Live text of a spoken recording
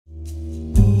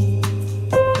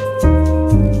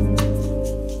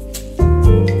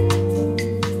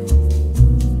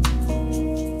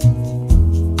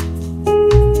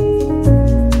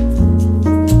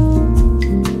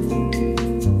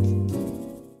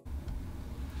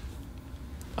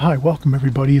Hi, welcome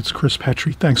everybody. It's Chris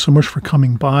Petrie. Thanks so much for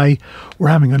coming by. We're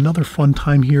having another fun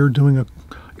time here doing a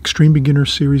Extreme Beginner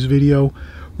Series video.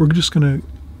 We're just going to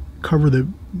cover the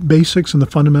basics and the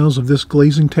fundamentals of this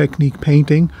glazing technique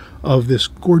painting of this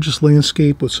gorgeous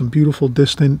landscape with some beautiful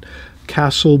distant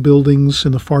castle buildings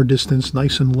in the far distance,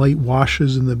 nice and light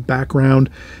washes in the background,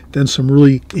 then some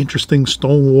really interesting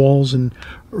stone walls, and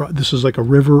this is like a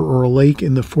river or a lake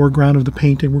in the foreground of the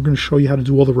painting. We're going to show you how to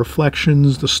do all the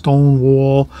reflections, the stone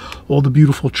wall, all the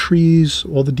beautiful trees,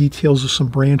 all the details of some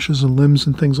branches and limbs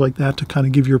and things like that to kind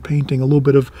of give your painting a little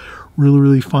bit of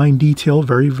really fine detail,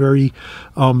 very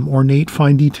ornate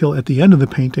fine detail at the end of the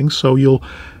painting. So you'll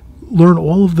learn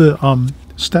all of the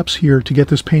steps here to get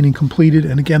this painting completed.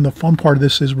 And again, the fun part of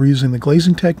this is we're using the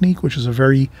glazing technique, which is a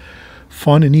very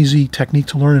fun and easy technique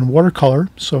to learn in watercolor.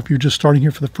 So if you're just starting here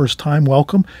for the first time,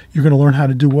 welcome. You're going to learn how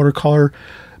to do watercolor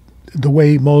the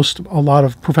way a lot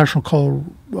of professional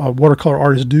watercolor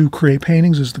artists do create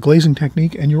paintings, is the glazing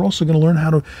technique. And you're also going to learn how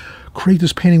to create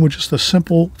this painting with just a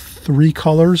simple 3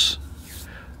 colors: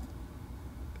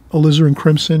 alizarin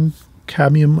crimson,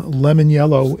 cadmium lemon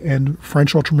yellow, and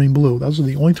French ultramarine blue. Those are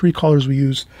the only 3 colors we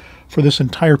used for this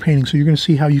entire painting. So you're going to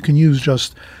see how you can use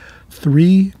just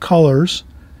 3 colors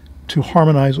to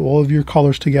harmonize all of your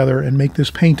colors together and make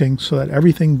this painting so that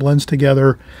everything blends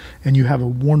together and you have a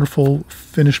wonderful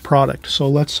finished product. So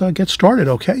let's get started,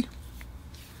 okay?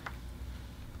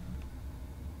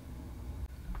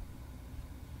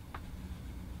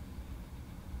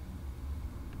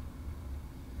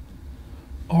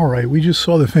 All right, we just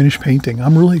saw the finished painting.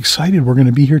 I'm really excited. We're going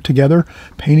to be here together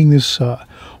painting this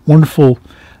wonderful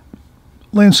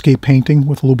landscape painting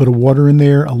with a little bit of water in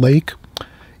there, a lake,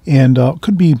 and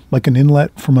could be like an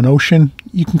inlet from an ocean.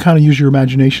 You can kind of use your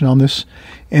imagination on this.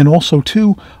 And also,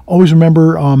 too, always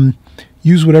remember,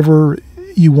 use whatever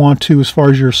you want to as far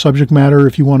as your subject matter.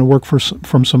 If you want to work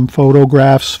from some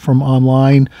photographs from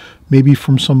online, maybe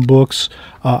from some books.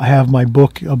 I have my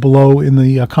book below in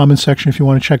the comment section. If you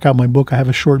want to check out my book, I have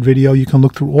a short video. You can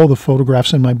look through all the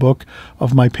photographs in my book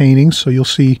of my paintings. So you'll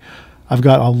see I've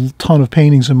got a ton of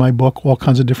paintings in my book, all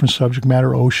kinds of different subject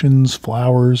matter: oceans,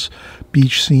 flowers,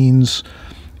 beach scenes,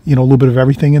 you know, a little bit of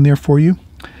everything in there for you.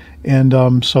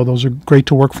 And so those are great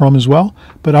to work from as well.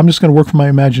 But I'm just going to work from my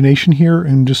imagination here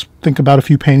and just think about a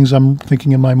few paintings I'm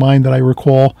thinking in my mind that I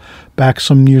recall back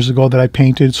some years ago that I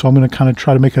painted. So I'm going to kind of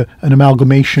try to make an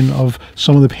amalgamation of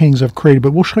some of the paintings I've created.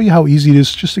 But we'll show you how easy it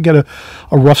is just to get a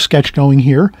rough sketch going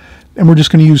here. And we're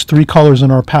just going to use 3 colors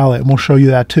in our palette, and we'll show you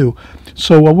that too.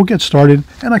 So we'll get started.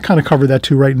 And I kind of covered that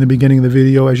too right in the beginning of the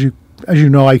video. As you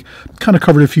know, I kind of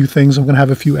covered a few things. I'm going to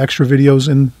have a few extra videos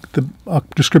in the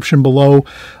description below,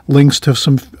 links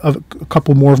to a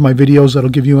couple more of my videos that'll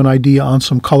give you an idea on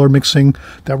some color mixing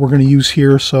that we're going to use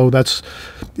here. So that's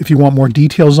if you want more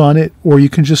details on it, or you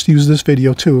can just use this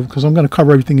video too, because I'm going to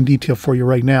cover everything in detail for you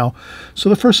right now. So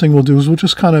the first thing we'll do is we'll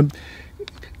just kind of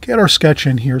get our sketch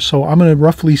in here. So I'm going to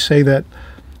roughly say that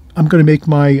I'm going to make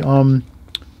my, I'm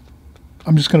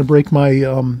just going to break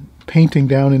my painting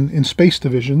down in space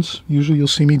divisions. Usually you'll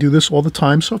see me do this all the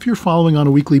time. So if you're following on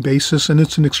a weekly basis, and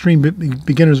it's an Extreme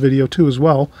Beginners video too as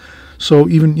well. So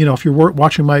even, you know, if you're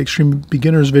watching my Extreme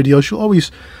Beginners videos, you'll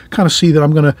always kind of see that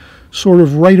I'm going to sort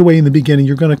of right away in the beginning,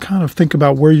 you're going to kind of think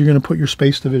about where you're going to put your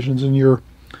space divisions in your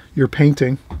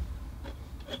painting.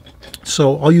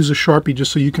 So I'll use a Sharpie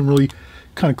just so you can really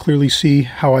kind of clearly see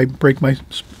how I break my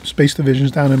space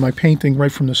divisions down in my painting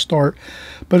right from the start.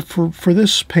 But for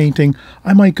this painting,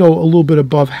 I might go a little bit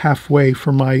above halfway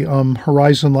for my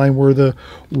horizon line where the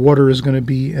water is going to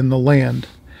be in the land,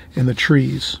 in the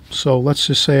trees. So let's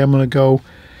just say I'm going to go,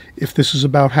 if this is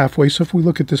about halfway, so if we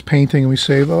look at this painting and we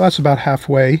say, well, that's about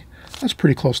halfway, that's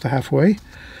pretty close to halfway,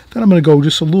 then I'm going to go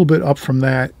just a little bit up from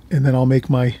that, and then I'll make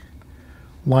my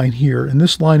line here. And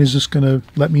this line is just going to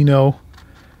let me know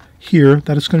here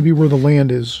that it's going to be where the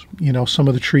land is, you know, some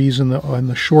of the trees in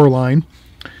the shoreline.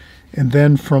 And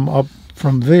then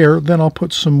from there, then I'll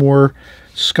put some more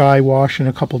sky wash and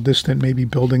a couple distant maybe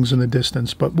buildings in the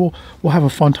distance. But we'll have a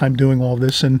fun time doing all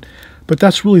this. But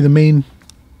that's really the main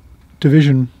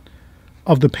division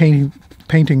of the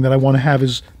painting that I want to have,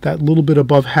 is that little bit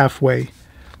above halfway,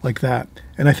 like that.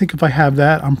 And I think if I have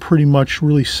that, I'm pretty much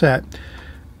really set.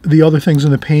 The other things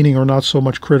in the painting are not so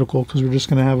much critical, because we're just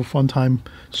going to have a fun time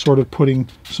sort of putting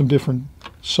some different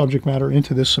subject matter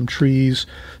into this, some trees,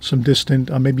 some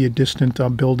distant, maybe a distant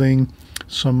building,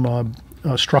 some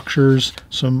structures,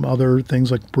 some other things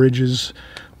like bridges.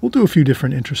 We'll do a few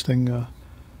different interesting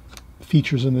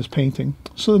features in this painting.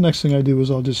 So the next thing I do is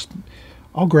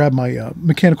I'll grab my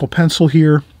mechanical pencil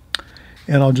here,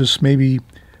 and I'll just maybe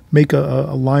make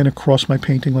a line across my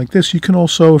painting like this. You can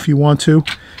also, if you want to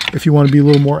be a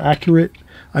little more accurate.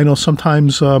 I know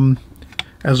sometimes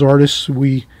as artists,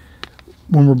 when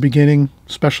we're beginning,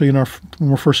 especially when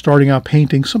we're first starting out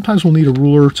painting, sometimes we'll need a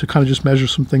ruler to kind of just measure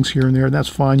some things here and there, and that's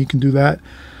fine. You can do that.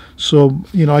 So,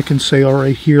 I can say, all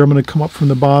right, here I'm going to come up from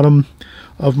the bottom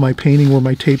of my painting where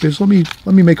my tape is. Let me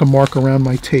make a mark around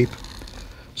my tape.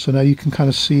 So now you can kind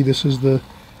of see this is the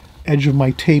edge of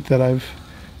my tape that I've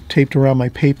taped around my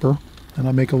paper, and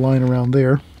I'll make a line around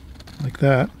there like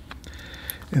that.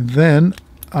 And then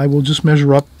I will just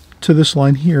measure up to this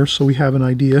line here so we have an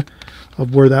idea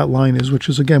of where that line is, which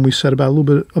is, again, we said about a little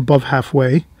bit above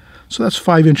halfway. So that's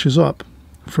 5 inches up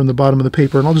from the bottom of the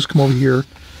paper. And I'll just come over here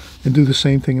and do the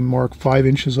same thing and mark 5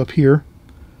 inches up here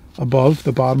above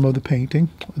the bottom of the painting,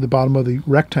 the bottom of the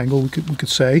rectangle, we could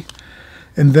say.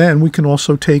 And then we can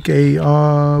also take a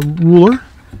ruler.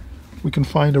 We can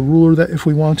find a ruler that, if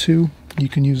we want to, you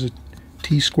can use a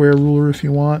T-square ruler if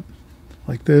you want,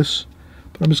 like this.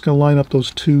 But I'm just going to line up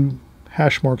those two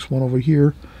hash marks, one over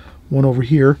here, one over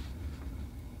here.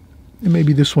 And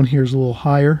maybe this one here is a little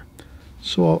higher.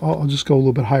 So I'll just go a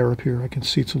little bit higher up here. I can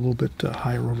see it's a little bit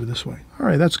higher over this way. All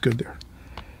right, that's good there.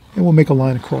 And we'll make a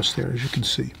line across there, as you can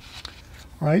see.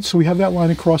 All right, so we have that line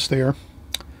across there.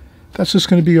 That's just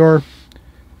going to be our,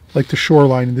 like the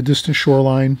shoreline, the distant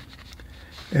shoreline.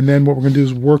 And then what we're going to do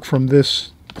is work from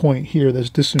this point here, this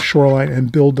distant shoreline,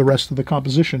 and build the rest of the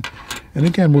composition. And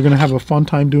again, we're going to have a fun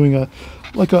time doing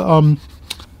like a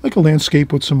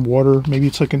landscape with some water. Maybe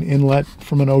it's like an inlet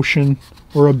from an ocean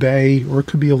or a bay, or it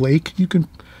could be a lake. You can,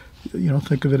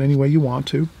 think of it any way you want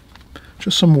to.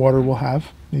 Just some water we'll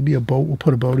have. Maybe a boat. We'll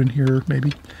put a boat in here,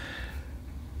 maybe.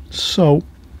 So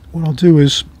what I'll do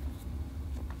is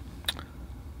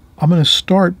I'm going to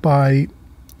start by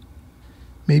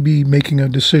maybe making a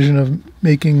decision of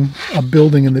making a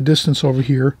building in the distance over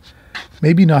here.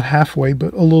 Maybe not halfway,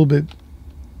 but a little bit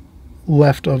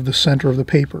left of the center of the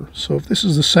paper. So if this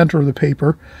is the center of the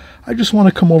paper, I just want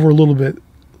to come over a little bit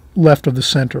left of the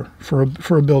center for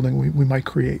a building we might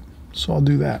create. So I'll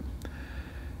do that.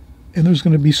 And there's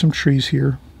going to be some trees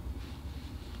here.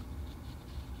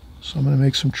 So I'm going to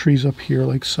make some trees up here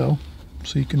like so.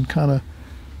 So you can kind of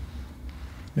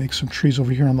make some trees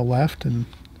over here on the left, and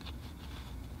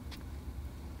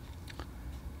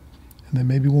then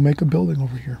maybe we'll make a building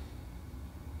over here.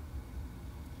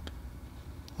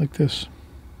 Like this.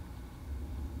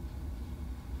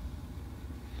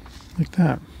 Like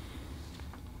that.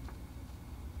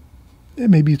 And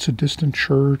maybe it's a distant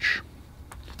church,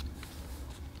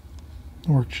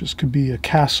 or it just could be a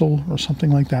castle or something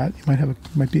like that. You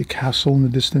might be a castle in the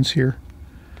distance here.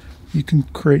 You can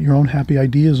create your own happy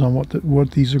ideas on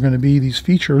what these are going to be, these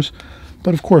features.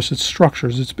 But of course, it's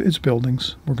structures, it's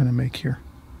buildings we're going to make here.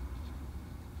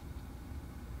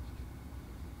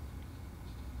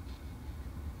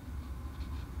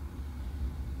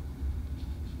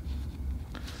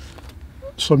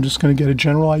 So I'm just going to get a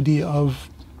general idea of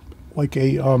like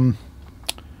a kind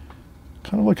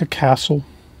of like a castle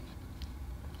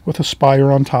with a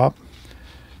spire on top,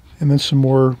 and then some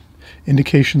more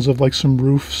indications of like some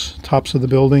roofs, tops of the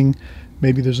building.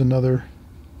 Maybe there's another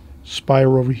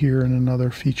spire over here and another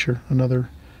feature, another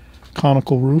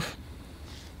conical roof.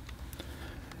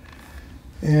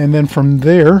 And then from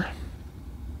there,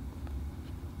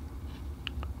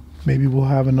 maybe we'll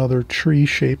have another tree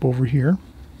shape over here.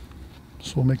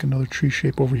 So we'll make another tree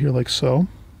shape over here like so.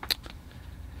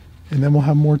 And then we'll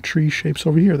have more tree shapes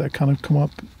over here that kind of come up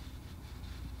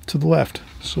to the left.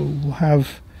 So we'll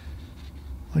have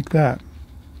like that.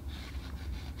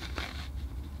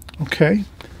 Okay.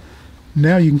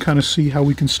 Now you can kind of see how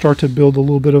we can start to build a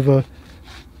little bit of an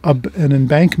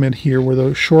embankment here where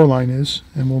the shoreline is.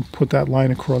 And we'll put that line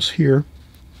across here.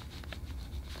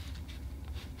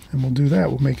 And we'll do that.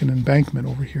 We'll make an embankment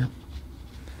over here.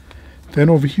 Then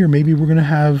over here, maybe we're going to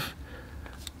have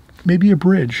maybe a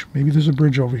bridge. Maybe there's a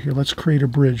bridge over here. Let's create a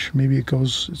bridge. Maybe it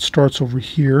starts over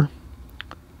here,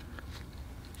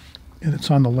 and it's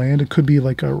on the land. It could be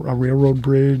like a railroad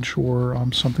bridge or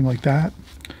something like that.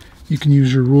 You can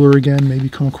use your ruler again, maybe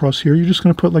come across here. You're just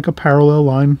going to put like a parallel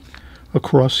line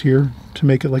across here to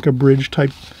make it like a bridge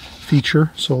type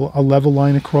feature. So a level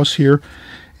line across here.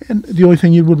 And the only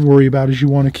thing you would worry about is you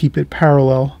want to keep it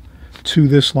parallel to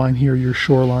this line here, your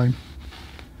shoreline.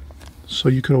 So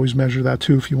you could always measure that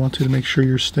too if you wanted to make sure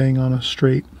you're staying on a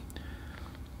straight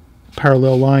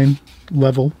parallel line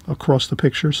level across the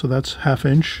picture. So that's 1/2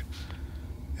 inch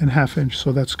and 1/2 inch.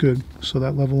 So that's good. So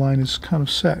that level line is kind of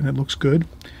set and it looks good.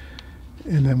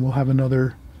 And then we'll have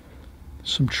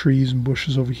some trees and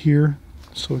bushes over here.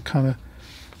 So it kind of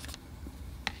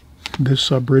this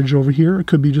bridge over here. It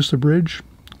could be just a bridge.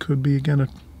 Could be, again,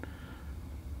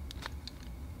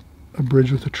 a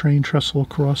bridge with a train trestle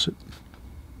across it.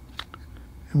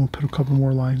 And we'll put a couple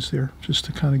more lines there just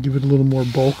to kind of give it a little more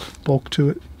bulk to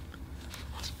it.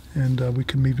 And we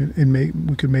can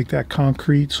make that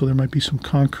concrete, so there might be some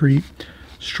concrete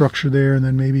structure there, and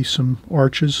then maybe some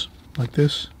arches like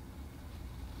this,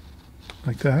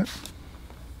 like that.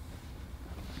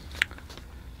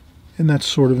 And that's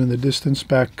sort of in the distance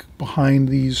back behind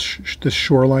this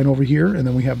shoreline over here, and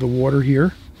then we have the water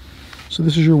here. So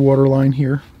this is your water line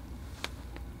here,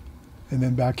 and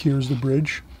then back here is the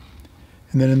bridge.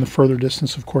 And then in the further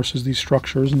distance, of course, is these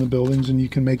structures and the buildings, and you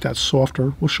can make that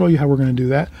softer. We'll show you how we're going to do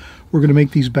that. We're going to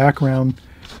make these background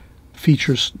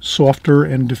features softer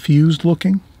and diffused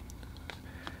looking,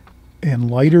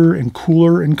 and lighter and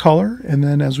cooler in color. And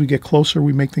then as we get closer,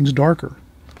 we make things darker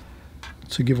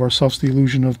to give ourselves the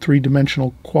illusion of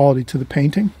three-dimensional quality to the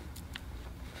painting.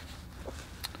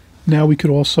 Now we could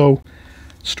also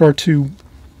start to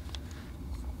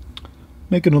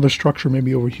make another structure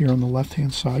maybe over here on the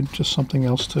left-hand side, just something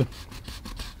else to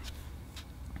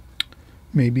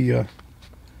maybe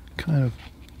kind of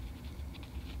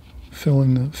fill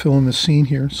in the scene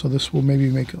here. So this will maybe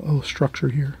make a structure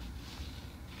here,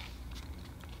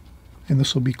 and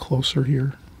this will be closer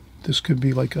here. This could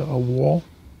be like a wall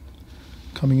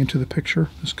coming into the picture.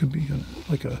 This could be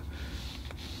like a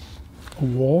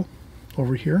wall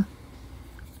over here.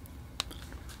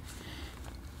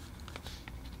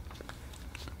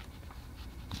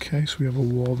 Okay, so we have a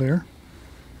wall there.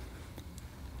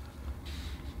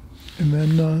 And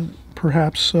then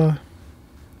perhaps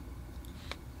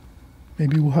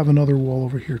maybe we'll have another wall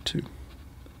over here too.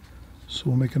 So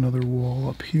we'll make another wall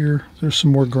up here. There's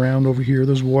some more ground over here.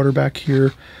 There's water back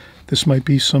here. This might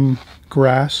be some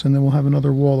grass, and then we'll have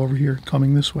another wall over here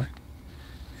coming this way.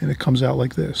 And it comes out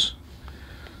like this.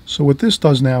 So what this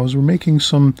does now is we're making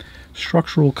some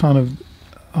structural kind of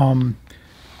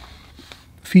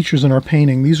features in our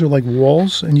painting. These are like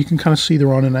walls, and you can kind of see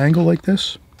they're on an angle like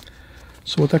this.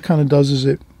 So what that kind of does is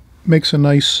it makes a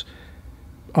nice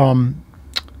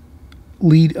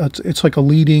lead. It's like a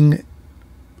leading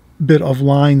bit of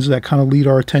lines that kind of lead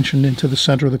our attention into the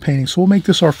center of the painting. So we'll make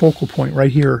this our focal point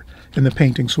right here in the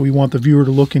painting. So we want the viewer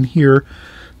to look in here.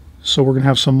 So we're going to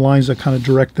have some lines that kind of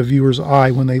direct the viewer's eye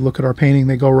when they look at our painting.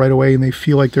 They go right away and they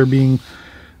feel like they're being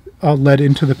led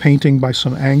into the painting by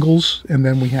some angles. And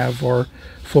then we have our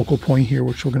focal point here,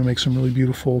 which we're going to make some really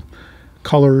beautiful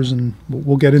colors, and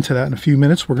we'll get into that in a few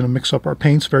minutes. We're going to mix up our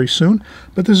paints very soon.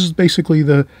 But this is basically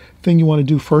the thing you want to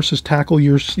do first, is tackle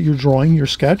your drawing, your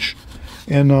sketch.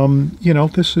 And, you know,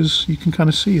 this is, you can kind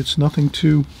of see it's nothing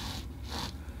too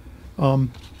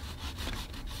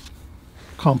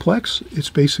complex. It's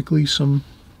basically some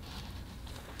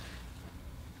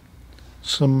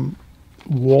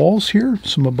walls here,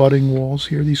 some abutting walls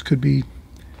here. These could be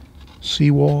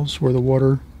sea walls where the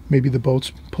water, maybe the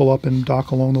boats pull up and dock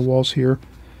along the walls here.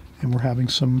 And we're having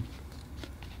some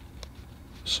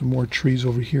more trees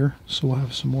over here. So we'll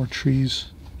have some more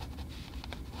trees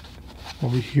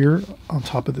over here on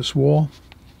top of this wall.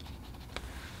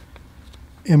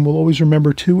 And we'll always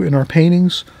remember too, in our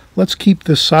paintings, let's keep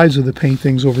the sides of the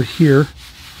paintings over here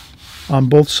on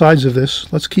both sides of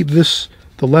this. Let's keep this,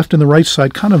 the left and the right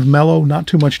side, kind of mellow, not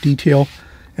too much detail,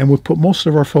 and we'll put most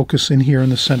of our focus in here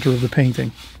in the center of the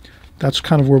painting. That's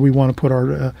kind of where we want to put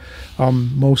our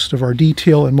most of our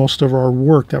detail and most of our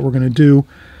work that we're going to do,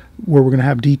 where we're going to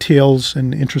have details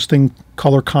and interesting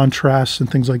color contrasts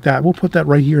and things like that. We'll put that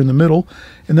right here in the middle,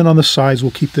 and then on the sides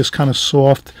we'll keep this kind of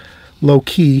soft, low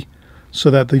key,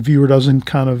 so that the viewer doesn't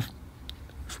kind of,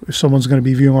 if someone's going to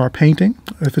be viewing our painting,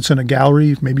 if it's in a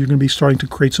gallery, maybe you're going to be starting to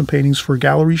create some paintings for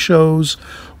gallery shows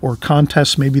or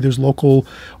contests. Maybe there's local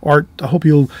art. I hope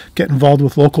you'll get involved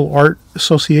with local art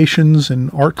associations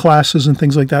and art classes and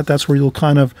things like that. That's where you'll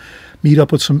kind of meet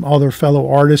up with some other fellow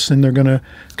artists, and they're going to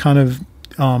kind of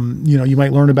you know, you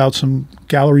might learn about some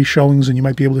gallery showings, and you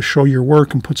might be able to show your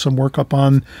work and put some work up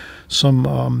on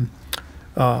some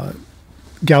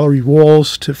gallery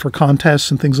walls for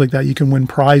contests and things like that. You can win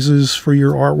prizes for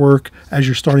your artwork as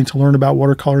you're starting to learn about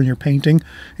watercolor in your painting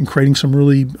and creating some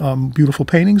really beautiful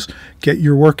paintings. Get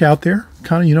your work out there,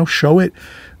 kind of, you know, show it.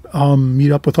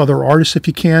 Meet up with other artists if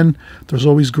you can. There's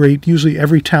always great, usually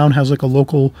every town has like a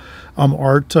local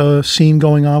art scene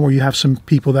going on, where you have some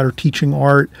people that are teaching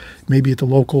art, maybe at the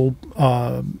local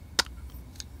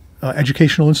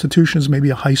educational institutions. Maybe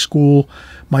a high school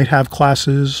might have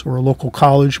classes, or a local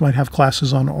college might have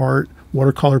classes on art,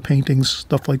 watercolor paintings,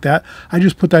 stuff like that. I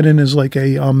just put that in as like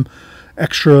a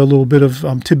extra little bit of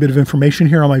tidbit of information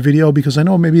here on my video, because I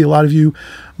know maybe a lot of you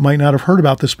might not have heard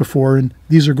about this before, and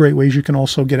these are great ways you can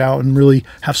also get out and really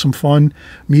have some fun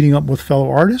meeting up with fellow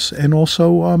artists, and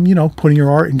also you know, putting your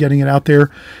art and getting it out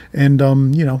there, and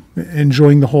you know,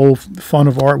 enjoying the whole fun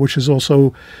of art, which is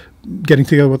also getting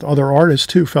together with other artists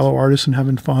too, fellow artists, and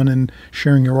having fun and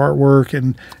sharing your artwork,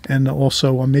 and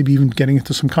also maybe even getting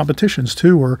into some competitions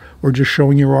too, or just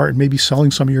showing your art and maybe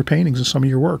selling some of your paintings and some of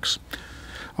your works.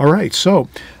 All right, so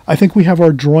I think we have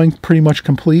our drawing pretty much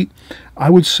complete. I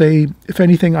would say, if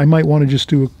anything, I might want to just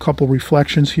do a couple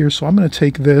reflections here. So I'm going to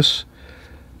take this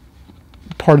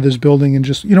part of this building and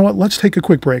just, you know what, let's take a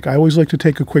quick break. I always like to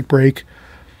take a quick break.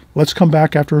 Let's come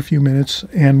back after a few minutes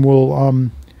and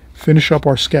we'll finish up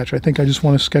our sketch. I think I just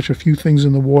want to sketch a few things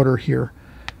in the water here.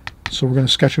 So we're going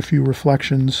to sketch a few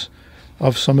reflections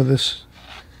of some of this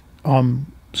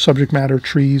subject matter,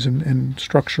 trees and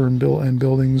structure and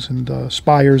buildings and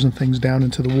spires and things down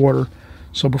into the water.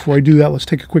 So before I do that, let's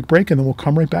take a quick break and then we'll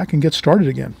come right back and get started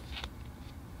again.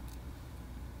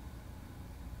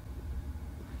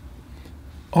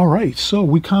 All right, so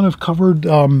we kind of covered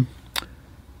the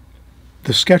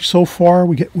sketch so far.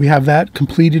 We have that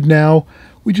completed now.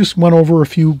 We just went over a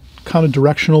few kind of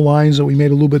directional lines that we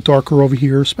made a little bit darker over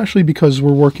here, especially because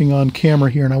we're working on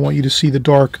camera here and I want you to see the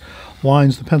dark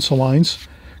lines, the pencil lines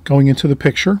going into the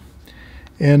picture.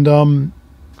 And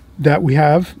that we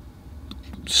have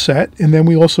set. And then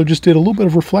we also just did a little bit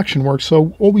of reflection work.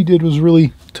 So all we did was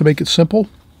really, to make it simple,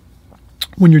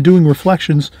 when you're doing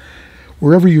reflections,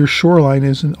 wherever your shoreline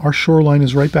is, and our shoreline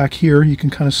is right back here, you can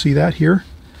kind of see that here.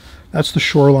 That's the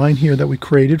shoreline here that we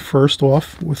created first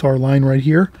off with our line right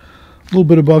here. A little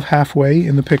bit above halfway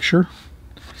in the picture,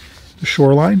 the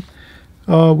shoreline.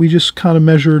 We just kind of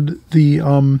measured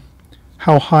the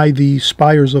how high the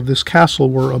spires of this castle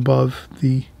were above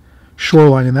the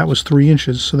shoreline, and that was 3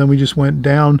 inches. So then we just went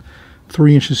down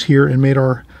 3 inches here and made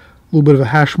our little bit of a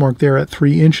hash mark there at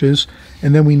 3 inches.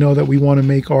 And then we know that we want to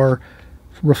make our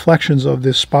reflections of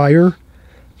this spire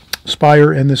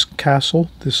and this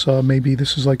castle. This maybe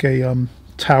this is like a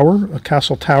tower, a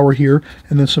castle tower here,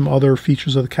 and then some other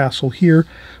features of the castle here.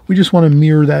 We just want to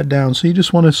mirror that down. So you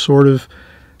just want to sort of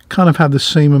kind of have the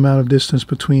same amount of distance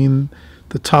between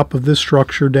the top of this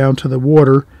structure down to the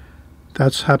water.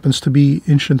 That happens to be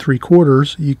 1 3/4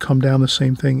 inches. You come down the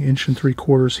same thing, 1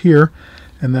 3/4 inches here,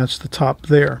 and that's the top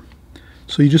there.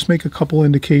 So you just make a couple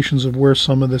indications of where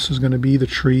some of this is going to be. The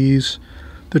trees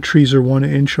are 1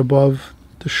 inch above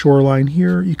the shoreline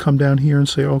here. You come down here and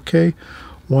say, okay,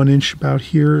 1 inch about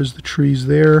here is the trees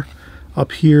there.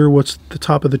 Up here, what's the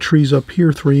top of the trees up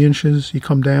here? 3 inches. You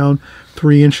come down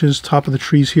 3 inches, top of the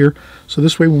trees here. So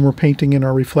this way, when we're painting in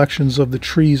our reflections of the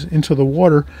trees into the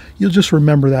water, you'll just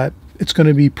remember that it's going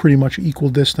to be pretty much equal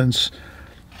distance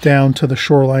down to the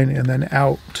shoreline and then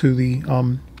out to the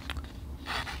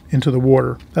into the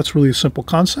water. That's really a simple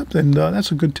concept, and that's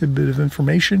a good tidbit of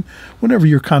information whenever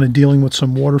you're kind of dealing with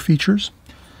some water features.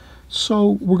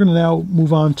 So we're going to now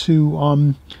move on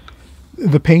to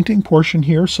the painting portion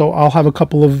here. So I'll have a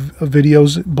couple of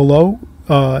videos below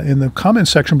in the comment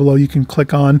section below you can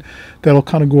click on that'll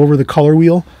kind of go over the color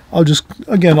wheel. I'll just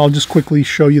quickly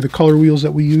show you the color wheels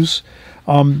that we use.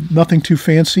 Nothing too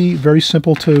fancy, very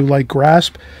simple to like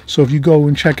grasp. So if you go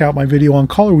and check out my video on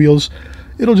color wheels,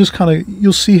 it'll just kind of,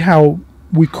 you'll see how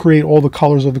we create all the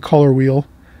colors of the color wheel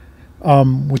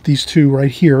with these two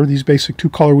right here, these basic 2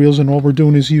 color wheels. And all we're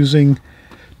doing is using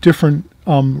different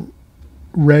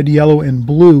red, yellow, and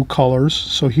blue colors.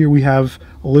 So here we have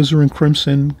alizarin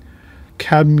crimson,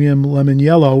 cadmium lemon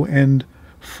yellow, and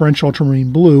French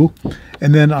ultramarine blue.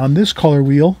 And then on this color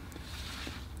wheel,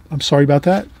 I'm sorry about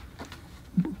that,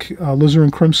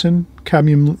 alizarin crimson,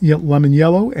 cadmium lemon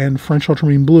yellow, and French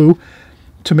ultramarine blue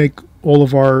to make all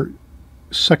of our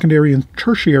secondary and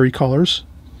tertiary colors.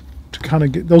 To kind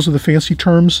of get, those are the fancy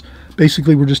terms.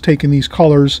 Basically, we're just taking these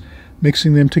colors,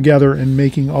 mixing them together, and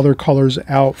making other colors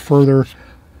out further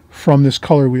from this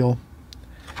color wheel.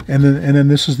 And then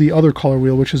this is the other color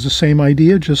wheel, which is the same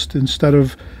idea, just instead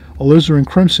of alizarin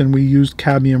crimson, we used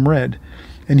cadmium red.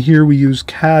 And here we use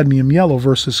cadmium yellow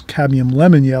versus cadmium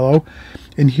lemon yellow.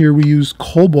 And here we use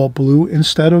cobalt blue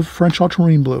instead of French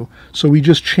ultramarine blue. So we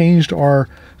just changed our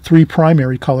 3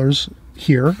 primary colors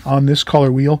here on this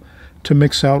color wheel to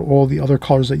mix out all the other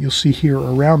colors that you'll see here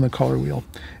around the color wheel,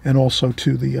 and also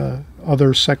to the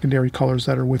other secondary colors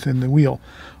that are within the wheel.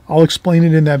 I'll explain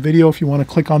it in that video if you want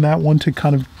to click on that one to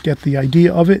kind of get the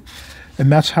idea of it.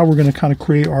 And that's how we're going to kind of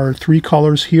create our 3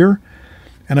 colors here.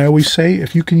 And I always say,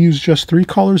 if you can use just 3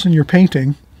 colors in your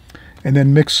painting and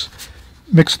then mix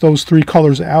those 3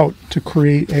 colors out to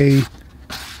create a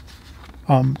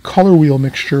color wheel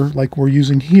mixture like we're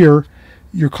using here,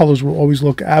 your colors will always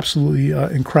look absolutely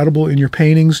incredible in your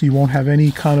paintings. You won't have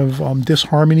any kind of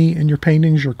disharmony in your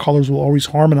paintings. Your colors will always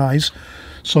harmonize.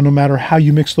 So no matter how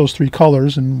you mix those three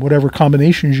colors and whatever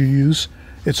combinations you use,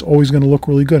 it's always going to look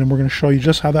really good. And we're going to show you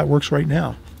just how that works right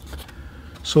now.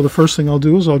 So the first thing I'll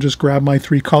do is I'll just grab my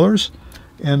three colors.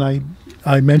 And I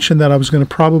mentioned that I was going to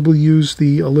probably use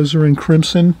the alizarin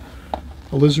crimson,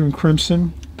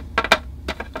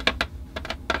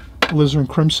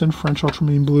 French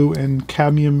ultramarine blue, and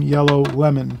cadmium yellow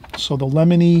lemon. So the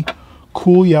lemony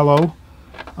cool yellow,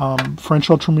 French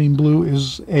ultramarine blue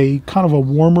is a kind of a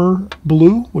warmer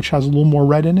blue, which has a little more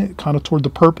red in it, kind of toward the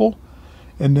purple.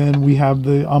 And then we have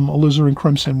the alizarin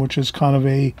crimson, which is kind of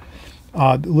a,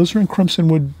 alizarin crimson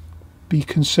would be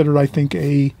considered, I think,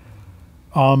 a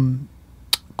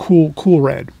cool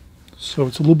red. So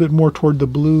it's a little bit more toward the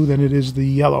blue than it is the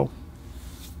yellow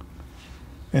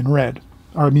and red.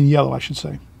 Or I mean yellow, I should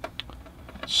say.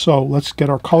 So let's get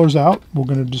our colors out. We're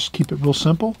going to just keep it real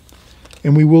simple.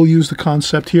 And we will use the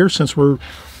concept here since we're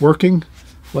working.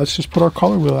 Let's just put our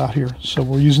color wheel out here. So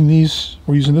we're using this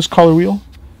color wheel,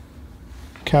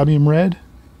 cadmium red.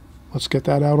 Let's get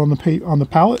that out on the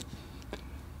palette.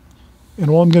 And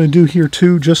all I'm going to do here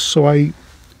too, just so I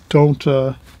don't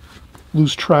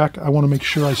lose track, I want to make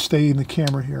sure I stay in the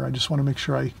camera here. I just want to make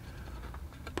sure I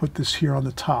put this here on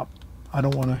the top. I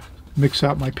don't want to mix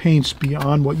out my paints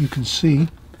beyond what you can see.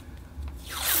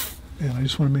 And I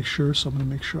just want to make sure, so I'm going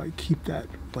to make sure I keep that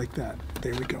like that.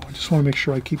 There we go. I just want to make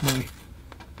sure I keep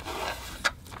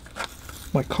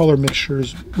my color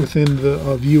mixtures within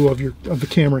the view of the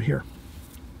camera here.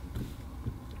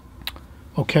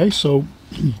 Okay, so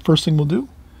first thing we'll do,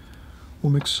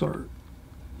 we'll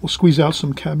squeeze out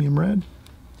some cadmium red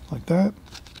like that.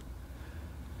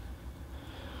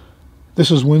 This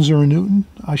is Winsor & Newton.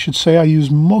 I should say I use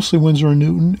mostly Winsor &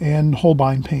 Newton and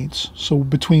Holbein paints. So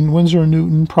between Winsor &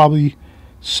 Newton, probably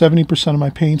 70% of my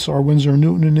paints are Winsor &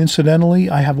 Newton. And incidentally,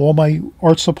 I have all my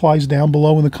art supplies down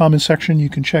below in the comment section. You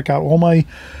can check out all my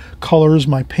colors,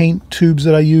 my paint tubes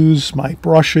that I use, my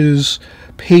brushes,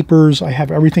 papers. I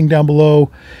have everything down below.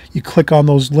 You click on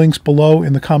those links below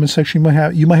in the comment section.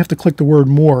 You might have to click the word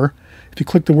more. If you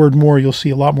click the word more, you'll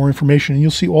see a lot more information. And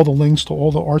you'll see all the links to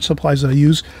all the art supplies that I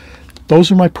use. Those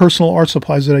are my personal art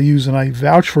supplies that I use, and I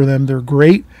vouch for them. They're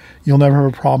great. You'll never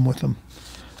have a problem with them.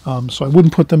 So I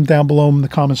wouldn't put them down below in the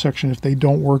comment section if they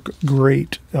don't work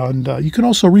great. And you can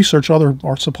also research other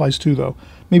art supplies too, though.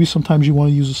 Maybe sometimes you want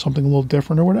to use something a little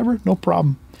different or whatever. No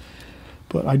problem.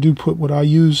 But I do put what I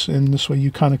use, and this way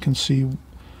you kind of can see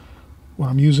what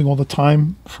I'm using all the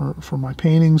time for my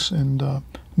paintings. And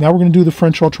now we're going to do the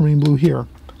French ultramarine blue here.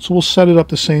 So we'll set it up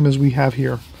the same as we have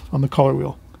here on the color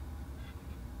wheel.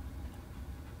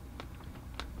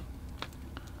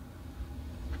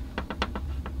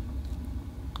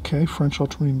 Okay, French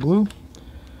ultramarine blue.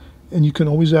 And you can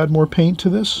always add more paint to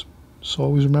this. So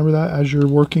always remember that as you're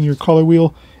working your color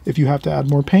wheel. If you have to add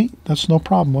more paint, that's no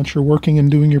problem. Once you're working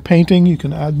and doing your painting, you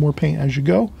can add more paint as you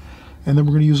go. And then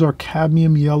we're going to use our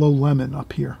cadmium yellow lemon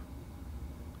up here.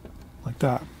 Like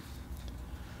that.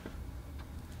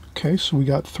 Okay, so we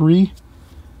got three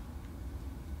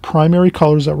primary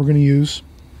colors that we're going to use.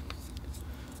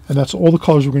 And that's all the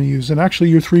colors we're going to use. And actually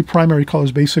your three primary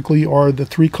colors basically are the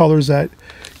three colors that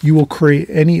you will create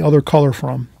any other color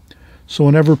from. So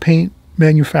whenever paint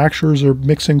manufacturers are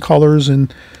mixing colors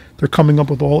and they're coming up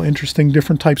with all interesting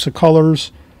different types of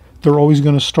colors, they're always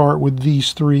going to start with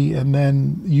these three and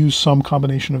then use some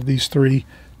combination of these three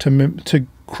to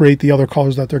create the other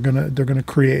colors that they're gonna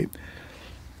create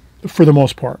for the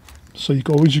most part. So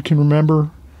you can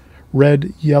remember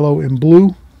red, yellow, and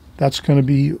blue. That's going to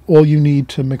be all you need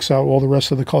to mix out all the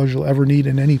rest of the colors you'll ever need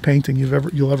in any painting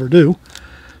you'll ever do.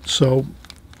 So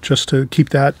just to keep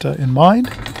that in mind.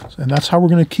 And that's how we're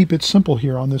going to keep it simple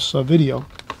here on this video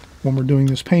when we're doing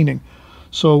this painting.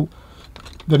 So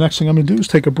the next thing I'm going to do is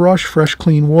take a brush, fresh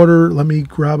clean water. Let me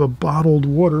grab a bottled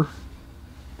water.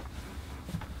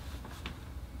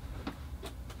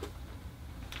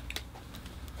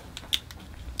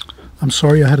 I'm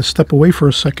sorry I had to step away for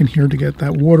a second here to get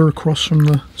that water across from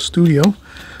the studio.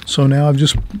 So now I've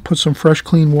just put some fresh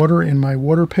clean water in my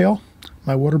water pail,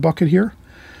 my water bucket here.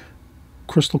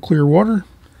 Crystal clear water.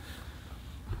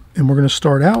 And we're going to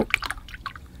start out.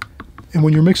 And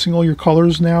when you're mixing all your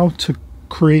colors now to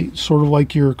create sort of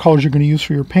like your colors you're going to use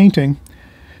for your painting,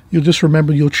 you'll just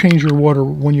remember you'll change your water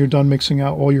when you're done mixing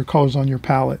out all your colors on your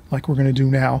palette, like we're going to do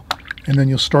now. And then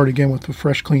you'll start again with the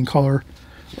fresh clean color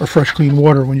or fresh clean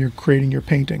water when you're creating your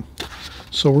painting.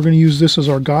 So we're going to use this as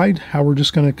our guide, how we're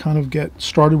just going to kind of get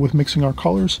started with mixing our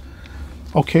colors.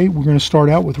 Okay, we're going to start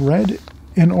out with red,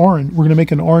 an orange. We're going to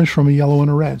make an orange from a yellow and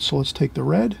a red. So let's take the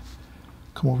red,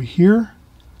 come over here,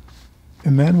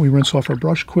 and then we rinse off our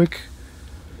brush quick.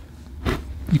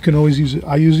 You can always use it.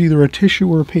 I use either a tissue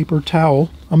or a paper towel.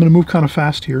 I'm going to move kind of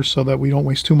fast here so that we don't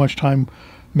waste too much time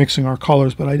mixing our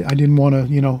colors, but I didn't want to,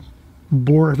 you know,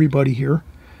 bore everybody here.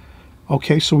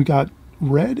 Okay, so we got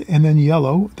red and then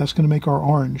yellow. That's going to make our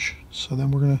orange. So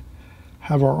then we're going to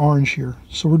have our orange here.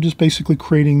 So we're just basically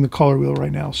creating the color wheel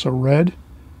right now. So red,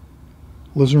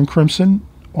 alizarin crimson,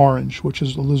 orange, which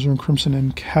is alizarin crimson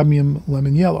and cadmium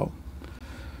lemon yellow.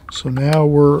 So now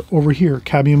we're over here,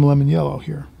 cadmium lemon yellow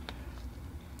here.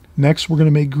 Next, we're going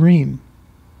to make green.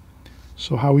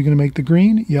 So how are we going to make the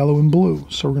green? Yellow and blue.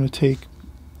 So we're going to take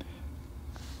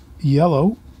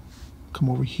yellow, come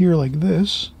over here like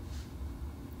this,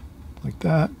 like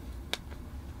that,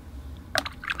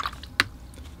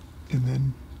 and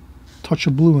then touch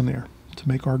of blue in there to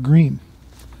make our green.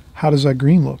 How does that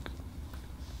green look?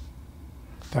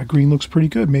 That green looks pretty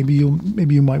good. Maybe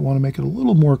you might want to make it a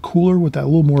little more cooler with that, a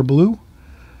little more blue.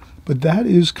 But that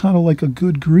is kind of like a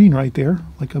good green right there,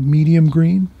 like a medium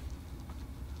green.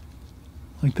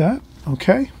 Like that.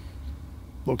 Okay.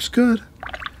 Looks good.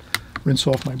 Rinse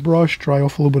off my brush, dry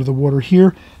off a little bit of the water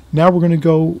here. Now we're going to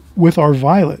go with our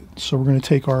violet. So we're going to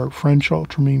take our French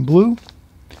ultramarine blue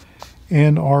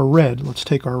and our red. Let's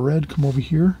take our red, come over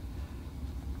here.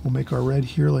 We'll make our red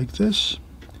here like this.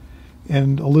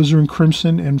 And alizarin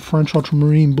crimson and French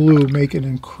ultramarine blue make an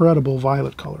incredible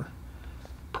violet color.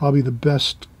 Probably the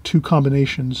best two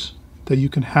combinations that you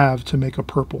can have to make a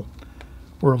purple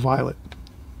or a violet.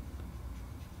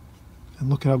 And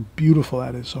look at how beautiful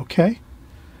that is, okay?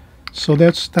 So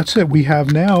that's it. We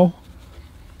have now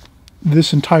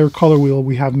this entire color wheel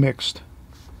we have mixed.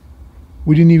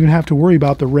 We didn't even have to worry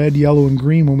about the red, yellow, and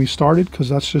green when we started because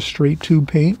that's just straight tube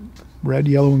paint. Red,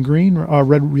 yellow, and green,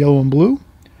 red, yellow, and blue.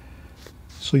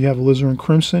 So you have alizarin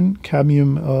crimson,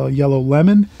 cadmium yellow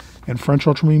lemon, and French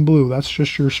ultramarine blue. That's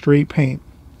just your straight paint.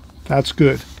 That's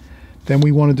good. Then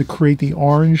we wanted to create the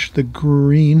orange, the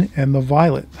green, and the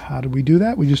violet. How did we do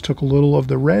that? We just took a little of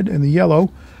the red and the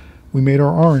yellow. We made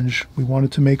our orange. We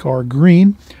wanted to make our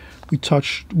green.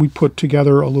 We put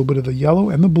together a little bit of the yellow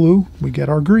and the blue. We get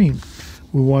our green.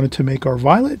 We wanted to make our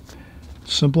violet.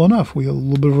 Simple enough. We have a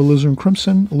little bit of alizarin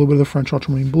crimson, a little bit of the French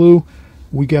ultramarine blue.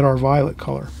 We get our violet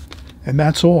color. And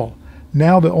that's all.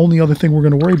 Now the only other thing we're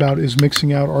going to worry about is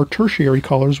mixing out our tertiary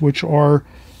colors, which are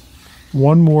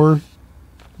one more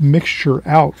mixture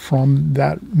out from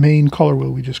that main color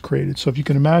wheel we just created. So if you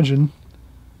can imagine,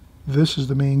 this is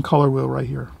the main color wheel right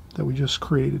here that we just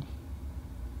created.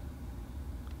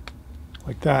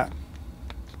 Like that.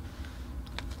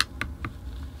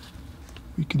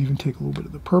 We could even take a little bit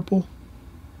of the purple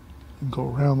and go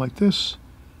around like this.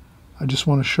 I just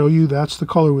want to show you that's the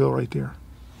color wheel right there.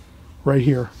 Right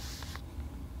here.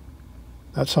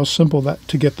 That's how simple that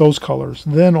to get those colors.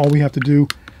 Then all we have to do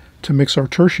to mix our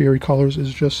tertiary colors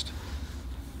is just,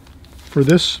 for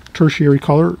this tertiary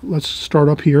color, let's start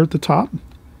up here at the top.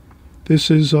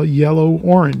 This is a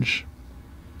yellow-orange.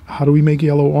 How do we make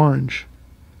yellow-orange?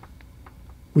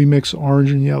 We mix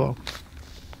orange and yellow.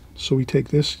 So we take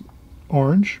this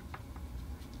orange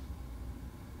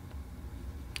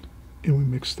and we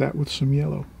mix that with some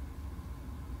yellow.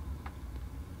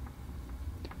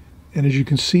 And as you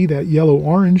can see, that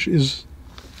yellow-orange is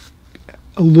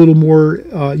a little more,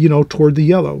 toward the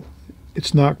yellow.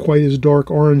 It's not quite as dark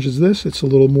orange as this. It's a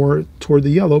little more toward the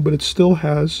yellow, but it still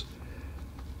has,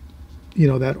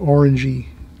 that orangey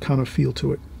kind of feel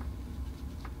to it.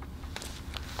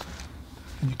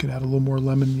 And you can add a little more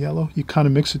lemon yellow. You kind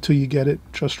of mix it till you get it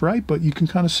just right, but you can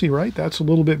kind of see, right? That's a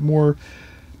little bit more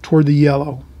toward the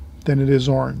yellow than it is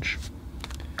orange.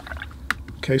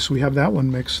 Okay, so we have that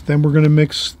one mixed. Then we're going to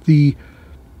mix the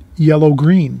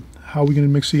yellow-green. How are we going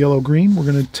to mix the yellow-green? We're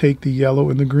going to take the yellow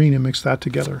and the green and mix that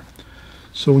together.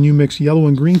 So when you mix yellow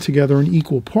and green together in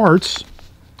equal parts,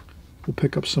 we'll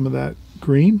pick up some of that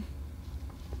green,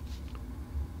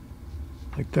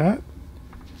 like that,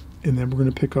 and then we're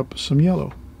going to pick up some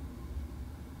yellow.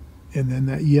 And then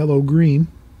that yellow-green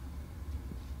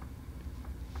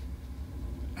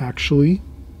actually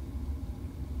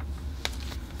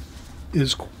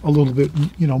is a little bit,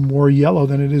 more yellow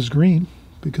than it is green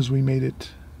because we made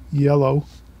it yellow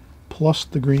plus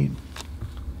the green.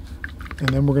 And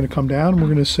then we're going to come down and we're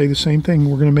going to say the same thing.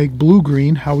 We're going to make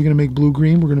blue-green. How are we going to make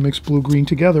blue-green? We're going to mix blue-green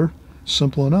together.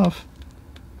 Simple enough.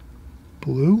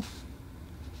 Blue.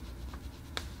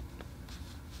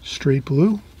 Straight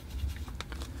blue.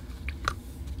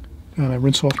 And I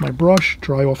rinse off my brush,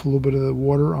 dry off a little bit of the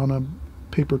water on a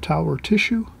paper towel or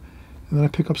tissue, and then I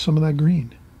pick up some of that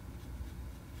green.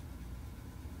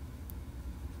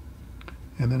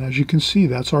 And then as you can see,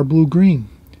 that's our blue-green.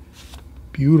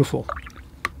 Beautiful.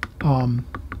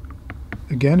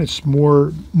 Again, it's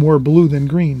more blue than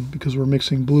green because we're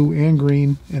mixing blue and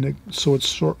green, and so it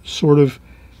sort of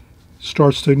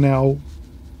starts to now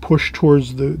push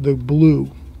towards the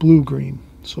blue-green.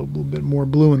 So a little bit more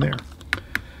blue in there.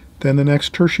 Then the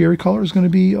next tertiary color is going to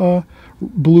be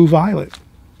blue-violet.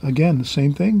 Again, the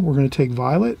same thing. We're going to take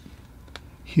violet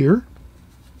here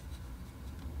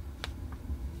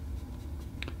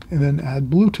and then add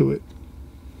blue to it.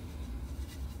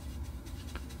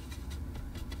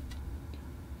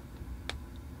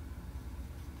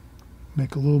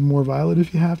 Make a little more violet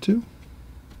if you have to.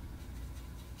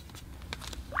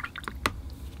 A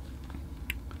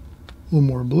little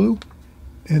more blue.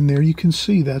 And there you can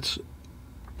see that's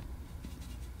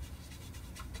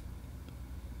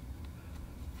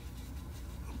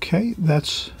okay,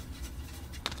 that's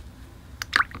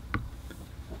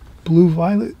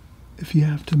blue-violet. If you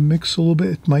have to mix a little bit,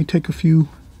 it might take a few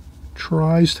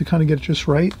tries to kind of get it just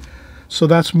right. So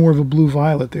that's more of a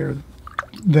blue-violet there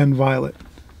than violet.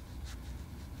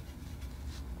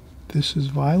 This is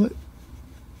violet,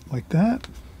 like that.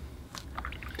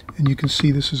 And you can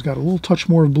see this has got a little touch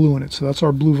more of blue in it, so that's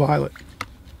our blue-violet.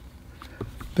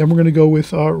 Then we're going to go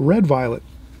with red-violet.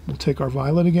 We'll take our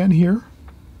violet again here.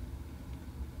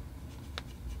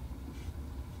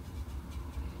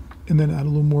 And then add a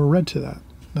little more red to that.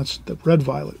 That's the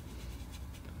red-violet.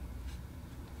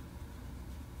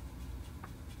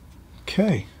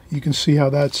 Okay, you can see how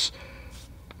that's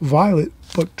violet,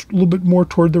 but a little bit more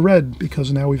toward the red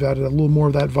because now we've added a little more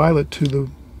of that violet to the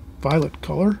violet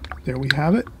color. There we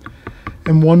have it.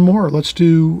 And one more. Let's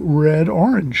do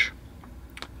red-orange.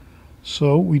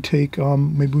 So we take,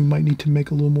 maybe we might need to make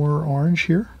a little more orange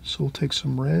here. So we'll take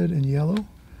some red and yellow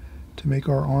to make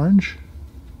our orange.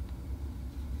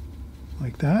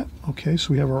 Like that. Okay,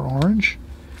 so we have our orange.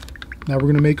 Now we're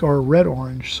going to make our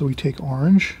red-orange. So we take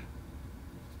orange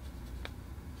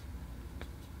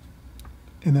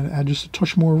and then add just a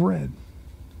touch more of red.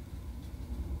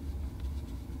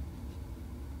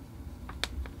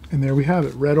 And there we have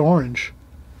it, red-orange.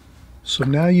 So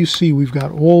now you see we've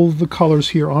got all the colors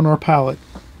here on our palette.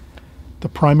 The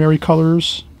primary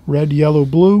colors, red, yellow,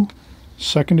 blue.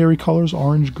 Secondary colors,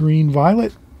 orange, green,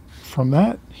 violet. From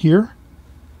that, here.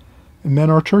 And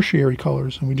then our tertiary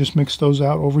colors. And we just mix those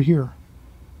out over here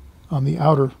on the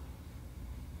outer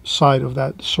side of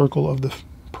that circle of the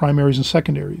primaries and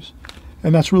secondaries.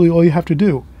 And that's really all you have to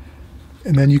do.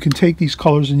 And then you can take these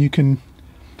colors and you can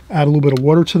add a little bit of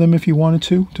water to them if you wanted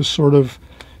to sort of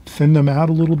thin them out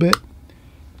a little bit.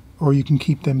 Or you can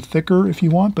keep them thicker if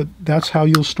you want, but that's how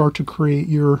you'll start to create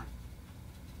your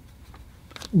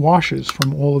washes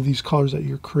from all of these colors that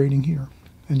you're creating here.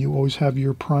 And you always have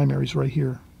your primaries right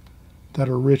here that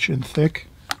are rich and thick,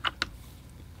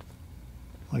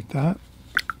 like that.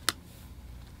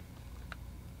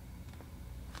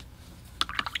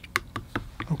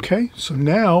 Okay, so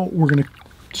now we're going to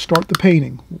start the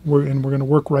painting. We're going to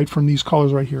work right from these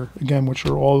colors right here, again, which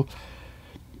are all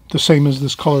the same as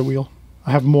this color wheel.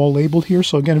 I have them all labeled here,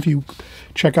 so again, if you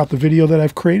check out the video that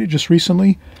I've created just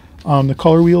recently, the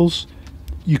color wheels,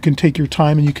 you can take your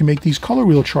time and you can make these color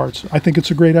wheel charts. I think it's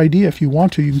a great idea. If you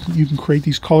want to, you can create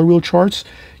these color wheel charts.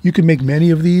 You can make many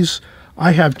of these.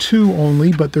 I have 2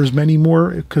 only, but there's many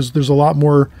more because there's a lot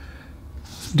more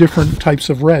different types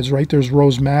of reds, right? There's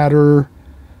rose madder.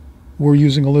 We're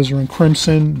using alizarin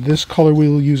crimson. This color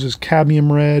wheel uses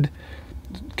cadmium red,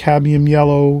 cadmium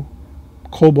yellow,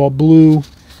 cobalt blue.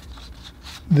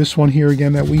 This one here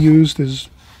again that we used is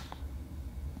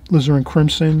alizarin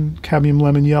crimson, cadmium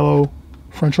lemon yellow,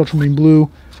 French ultramarine blue.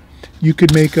 You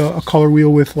could make a color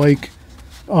wheel with like,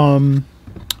 what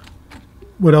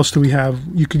else do we have?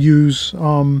 You could use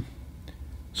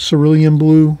cerulean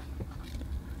blue,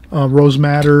 rose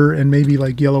madder, and maybe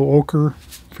like yellow ochre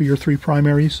for your 3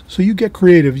 primaries. So you get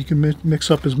creative. You can mix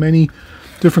up as many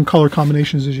different color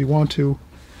combinations as you want to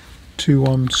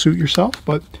suit yourself.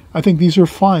 But I think these are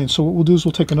fine. So what we'll do is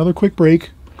we'll take another quick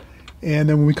break, and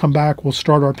then when we come back, we'll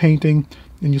start our painting,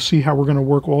 and you'll see how we're going to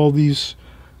work all these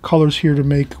colors here to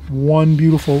make one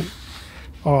beautiful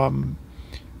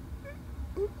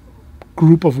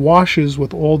group of washes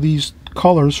with all these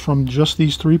colors from just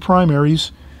these 3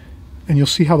 primaries. And you'll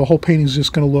see how the whole painting is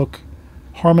just going to look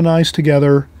harmonized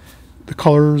together. The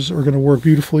colors are going to work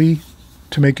beautifully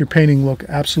to make your painting look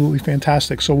absolutely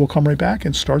fantastic. So we'll come right back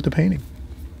and start the painting.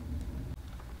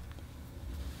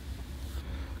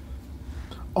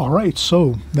 Alright,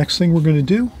 so next thing we're going to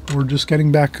do, we're just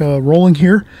getting back rolling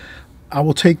here. I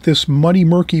will take this muddy,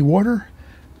 murky water,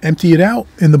 empty it out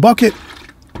in the bucket,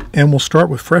 And we'll start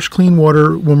with fresh, clean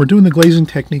water. When we're doing the glazing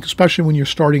technique, especially when you're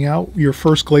starting out, your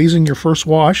first glazing, your first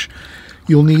wash,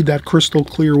 you'll need that crystal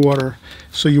clear water.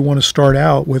 So you want to start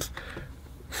out with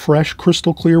fresh,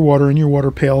 crystal clear water in your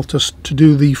water pail to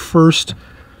do the first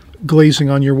glazing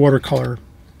on your watercolor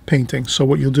painting. So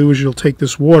what you'll do is you'll take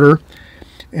this water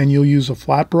and you'll use a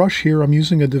flat brush. Here I'm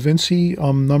using a Da Vinci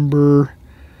number,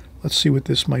 let's see what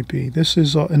this might be. This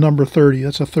is a number 30.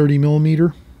 That's a 30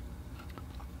 millimeter.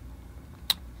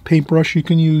 Paintbrush. You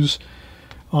can use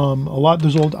a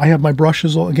lot. I have my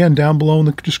brushes again down below in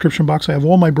the description box. I have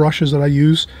all my brushes that I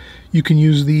use. You can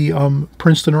use the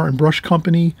Princeton Art and Brush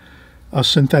Company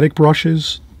synthetic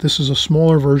brushes. This is a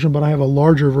smaller version, but I have a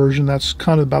larger version that's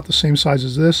kind of about the same size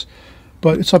as this,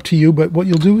 but it's up to you. But what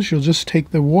you'll do is you'll just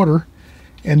take the water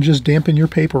and just dampen your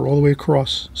paper all the way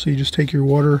across. So you just take your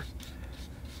water,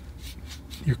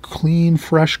 your clean,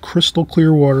 fresh, crystal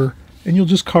clear water, and you'll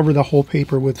just cover the whole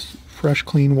paper with fresh,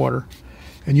 clean water.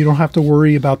 And you don't have to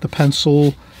worry about the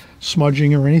pencil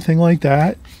smudging or anything like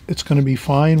that. It's going to be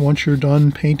fine. Once you're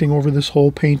done painting over this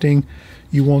whole painting,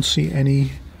 you won't see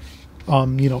any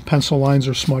pencil lines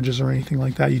or smudges or anything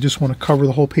like that. You just want to cover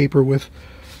the whole paper with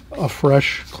a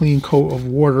fresh, clean coat of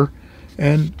water.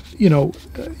 And,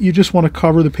 you just want to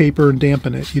cover the paper and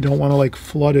dampen it. You don't want to like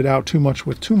flood it out too much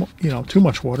with too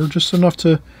much water, just enough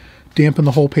to dampen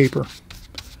the whole paper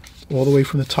all the way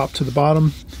from the top to the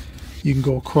bottom. You can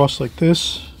go across like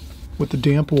this with the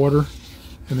damp water,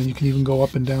 and then you can even go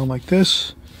up and down like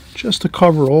this just to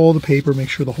cover all the paper. Make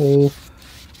sure the whole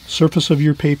surface of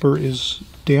your paper is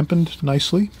dampened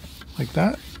nicely like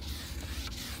that.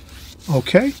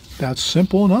 Okay, that's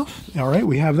simple enough. All right,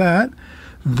 we have that.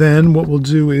 Then what we'll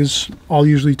do is I'll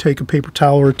usually take a paper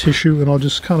towel or a tissue, and I'll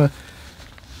just kind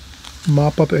of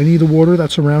mop up any of the water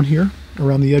that's around here,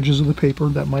 around the edges of the paper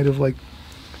that might have like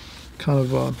kind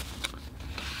of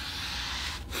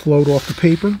flowed off the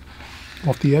paper,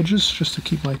 off the edges, just to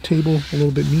keep my table a little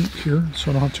bit neat here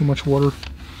so I don't have too much water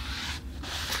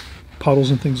puddles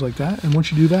and things like that. And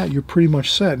once you do that, you're pretty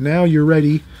much set. Now you're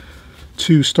ready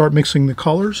to start mixing the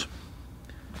colors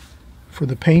for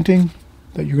the painting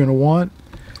that you're going to want.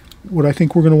 What I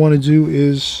think we're going to want to do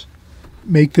is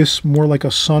make this more like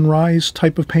a sunrise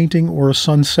type of painting or a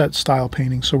sunset style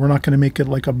painting. So we're not going to make it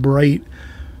like a bright,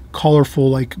 colorful,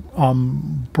 like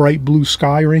bright blue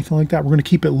sky or anything like that. We're going to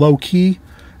keep it low key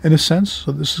in a sense.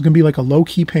 So this is going to be like a low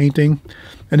key painting.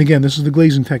 And again, this is the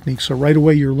glazing technique. So right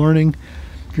away you're learning.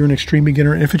 If you're an extreme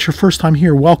beginner, and if it's your first time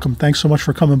here, welcome. Thanks so much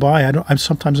for coming by.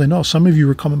 Sometimes I know some of you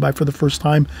are coming by for the first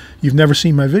time. You've never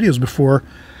seen my videos before.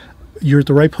 You're at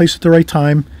the right place at the right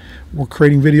time. We're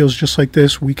creating videos just like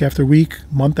this week after week,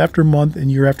 month after month, and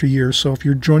year after year. So if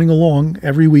you're joining along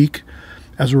every week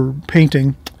as we're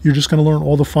painting, you're just going to learn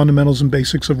all the fundamentals and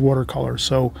basics of watercolor.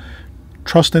 So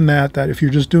trust in that if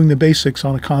you're just doing the basics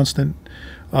on a constant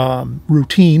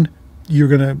routine, you're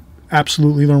going to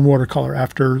absolutely learn watercolor.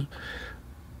 After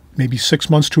maybe 6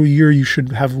 months to a year, you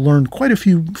should have learned quite a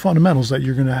few fundamentals that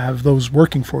you're going to have those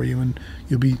working for you, and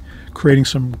you'll be creating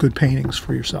some good paintings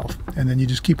for yourself. And then you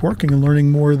just keep working and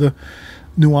learning more of the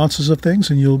nuances of things,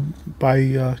 and you'll,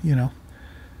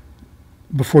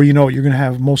 before you know it, you're going to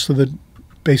have most of the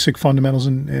basic fundamentals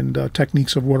and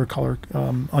techniques of watercolor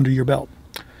under your belt.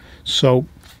 So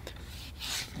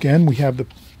again, we have the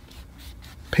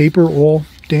paper all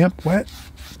damp, wet.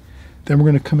 Then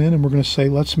we're going to come in and we're going to say,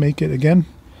 let's make it again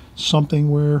something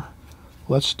where,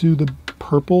 let's do the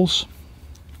purples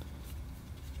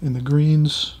and the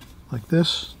greens like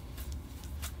this.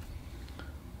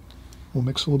 We'll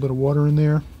mix a little bit of water in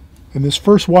there. And this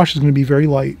first wash is going to be very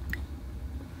light.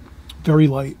 Very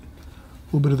light. A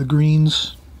little bit of the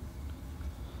greens.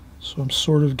 So I'm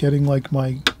sort of getting like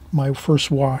my first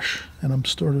wash, and I'm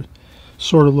sort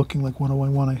of looking like, what do I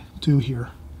want to do here?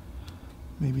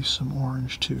 Maybe some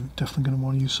orange too. Definitely going to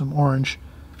want to use some orange.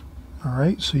 All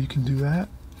right, so you can do that.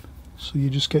 So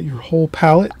you just get your whole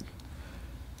palette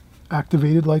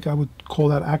activated, like I would call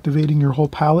that activating your whole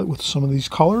palette with some of these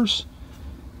colors.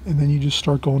 And then you just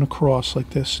start going across like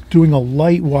this, doing a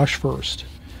light wash first.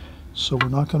 So we're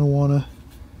not going to want to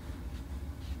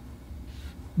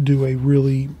do a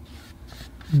really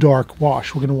dark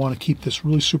wash. We're going to want to keep this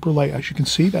really super light. As you can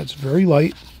see, that's very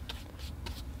light.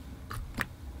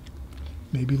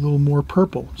 Maybe a little more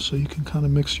purple, so you can kind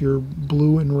of mix your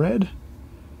blue and red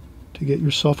to get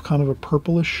yourself kind of a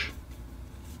purplish,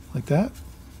 like that.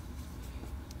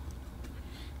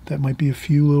 That might be a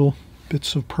few little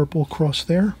bits of purple across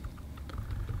there.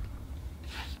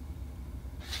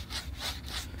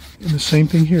 And the same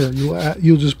thing here.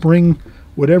 You'll just bring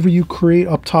whatever you create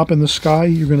up top in the sky,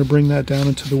 you're going to bring that down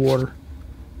into the water.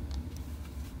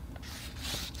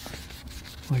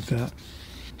 like that.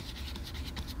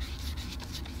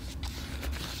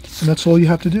 And that's all you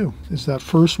have to do, is that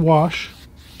first wash.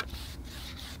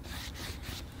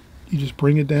 You just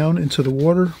bring it down into the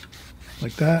water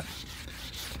like that.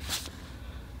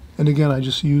 And again, I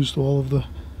just used all of the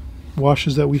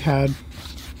washes that we had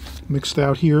mixed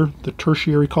out here, the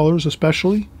tertiary colors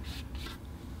especially.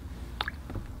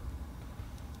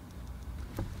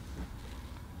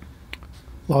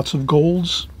 Lots of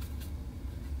golds,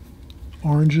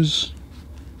 oranges,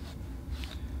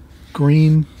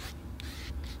 green,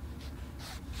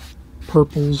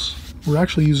 purples. We're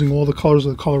actually using all the colors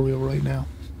of the color wheel right now.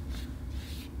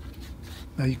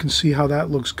 Now you can see how that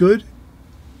looks good.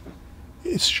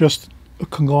 It's just a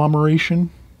conglomeration,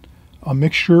 a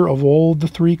mixture of all the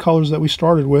three colors that we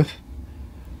started with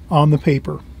on the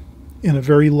paper in a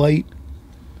very light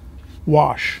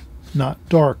wash, not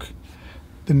dark.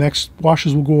 The next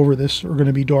washes we'll go over this are going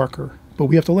to be darker, but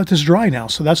we have to let this dry now,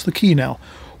 so that's the key now.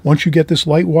 Once you get this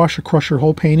light wash across your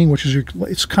whole painting, which is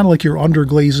it's kind of like your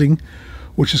underglazing,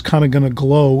 which is kind of going to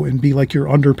glow and be like your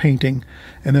underpainting.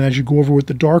 And then as you go over with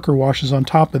the darker washes on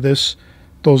top of this,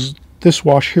 this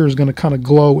wash here is going to kind of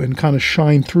glow and kind of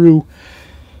shine through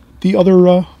the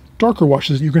other darker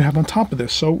washes that you're going to have on top of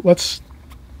this. So let's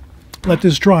let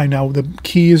this dry. Now the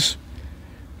key is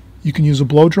you can use a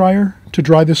blow dryer to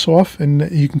dry this off,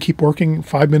 and you can keep working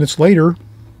 5 minutes later,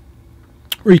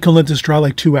 or you can let this dry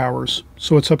like 2 hours.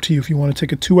 So it's up to you if you want to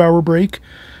take a 2-hour break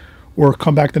or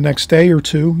come back the next day or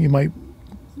two. You might,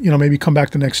 maybe come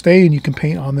back the next day and you can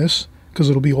paint on this because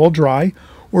it'll be all dry.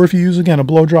 Or if you use, again, a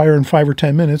blow dryer in 5 or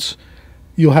 10 minutes,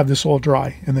 you'll have this all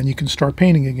dry. And then you can start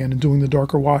painting again and doing the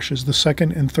darker washes, the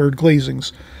second and third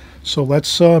glazings. So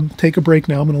let's take a break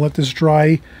now. I'm going to let this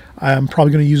dry. I'm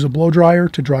probably going to use a blow dryer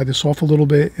to dry this off a little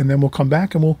bit, and then we'll come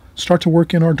back and we'll start to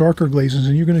work in our darker glazings,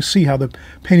 and you're going to see how the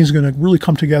painting is going to really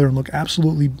come together and look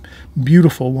absolutely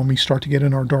beautiful when we start to get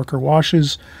in our darker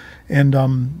washes and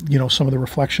some of the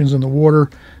reflections in the water.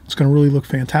 It's going to really look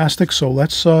fantastic. So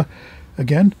let's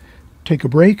again take a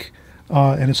break,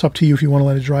 and it's up to you if you want to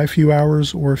let it dry a few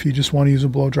hours, or if you just want to use a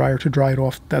blow dryer to dry it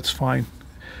off, that's fine,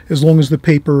 as long as the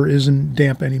paper isn't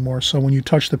damp anymore. So when you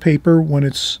touch the paper, when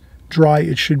it's dry,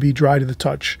 it should be dry to the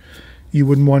touch. You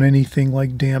wouldn't want anything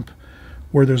like damp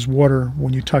where there's water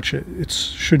when you touch it. It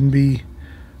shouldn't be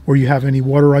where you have any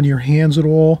water on your hands at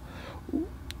all.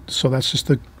 So that's just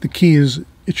the key, is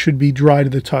it should be dry to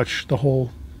the touch, the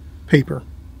whole paper,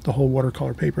 the whole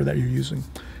watercolor paper that you're using.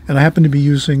 And I happen to be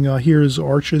using, here is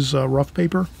Arches rough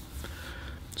paper.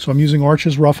 So I'm using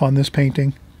Arches rough on this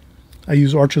painting. I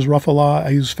use Arches rough a lot. I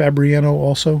use Fabriano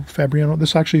also. Fabriano.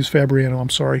 This actually is Fabriano.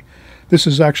 I'm sorry. This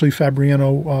is actually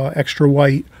Fabriano extra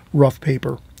white rough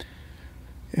paper.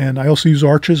 And I also use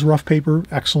Arches rough paper,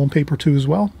 excellent paper too as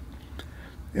well.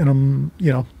 And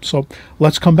so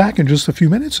let's come back in just a few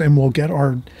minutes and we'll get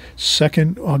our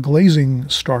second glazing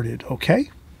started.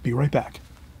 Okay? Be right back.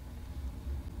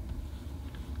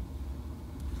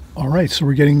 All right, so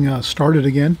we're getting started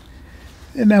again.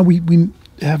 And now we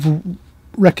have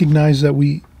recognize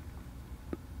that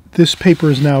this paper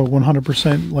is now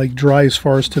 100% like dry as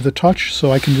far as to the touch,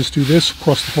 so I can just do this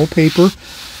across the whole paper,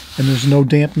 and there's no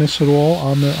dampness at all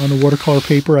on the watercolor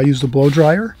paper. I used a blow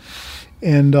dryer,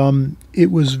 and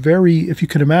it was very, if you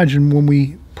can imagine, when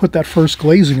we put that first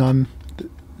glazing on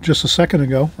just a second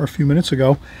ago or a few minutes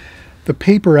ago, the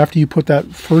paper, after you put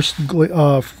that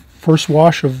first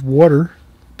wash of water,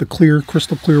 the clear,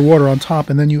 crystal clear water on top,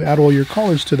 and then you add all your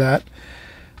colors to that,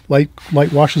 light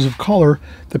washes of color,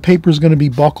 the paper is going to be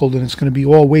buckled and it's going to be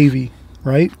all wavy,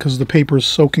 right? Because the paper is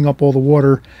soaking up all the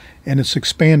water and it's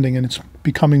expanding and it's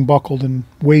becoming buckled and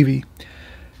wavy.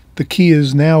 The key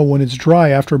is now when it's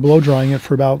dry, after blow drying it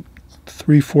for about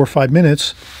 3, 4, 5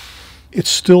 minutes, it's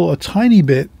still a tiny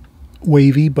bit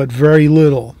wavy, but very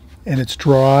little, and it's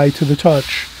dry to the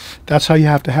touch. That's how you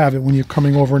have to have it when you're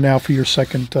coming over now for your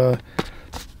second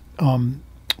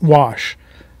wash.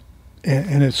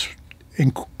 And it's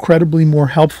incredibly more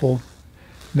helpful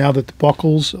now that the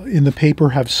buckles in the paper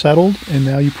have settled, and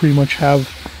now you pretty much have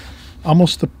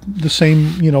almost the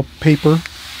same paper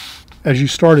as you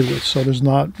started with. So there's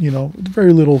not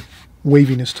very little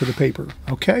waviness to the paper.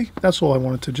 Okay, that's all I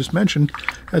wanted to just mention.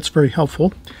 That's very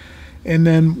helpful. And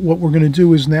then what we're going to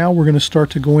do is now we're going to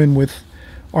start to go in with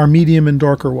our medium and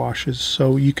darker washes.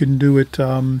 So you can do it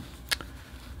I'm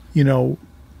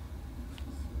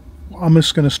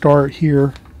just going to start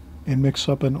here and mix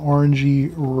up an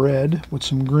orangey red with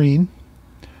some green.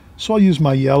 So I'll use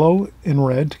my yellow and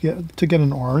red to get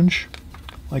an orange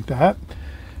like that.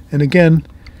 And again,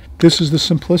 this is the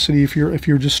simplicity. If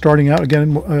you're just starting out,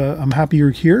 again, I'm happy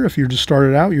you're here. If you're just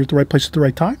started out, you're at the right place at the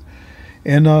right time.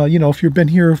 And, you know, if you've been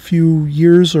here a few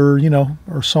years or, you know,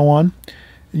 or so on,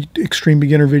 extreme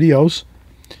beginner videos,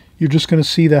 you're just going to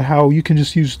see that how you can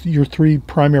just use your 3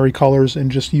 primary colors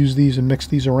and just use these and mix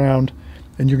these around,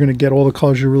 and you're going to get all the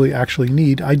colors you really actually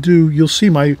need. You'll see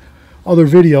my other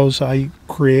videos I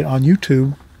create on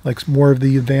YouTube, like more of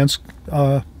the advanced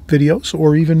videos,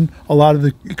 or even a lot of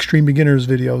the extreme beginners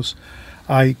videos.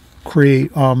 I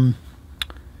create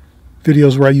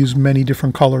videos where I use many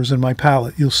different colors in my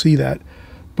palette. You'll see that.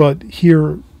 But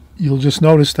here, you'll just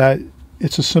notice that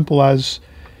it's as simple as,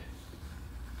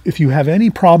 if you have any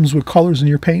problems with colors in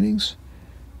your paintings,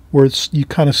 where you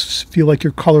kind of feel like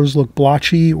your colors look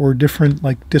blotchy or different,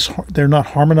 like they're not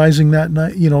harmonizing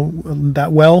that, you know,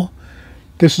 that well,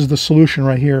 this is the solution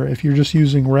right here. If you're just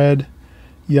using red,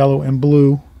 yellow, and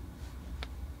blue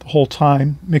the whole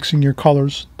time, mixing your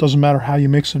colors, doesn't matter how you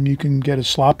mix them, you can get as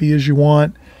sloppy as you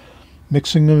want,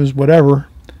 mixing them as whatever.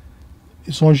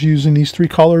 As long as you're using these 3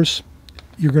 colors,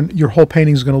 your whole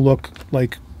painting is going to look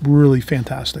like really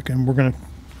fantastic. And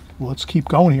let's keep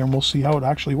going here and we'll see how it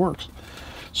actually works.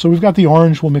 So we've got the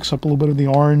orange. We'll mix up a little bit of the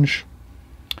orange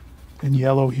and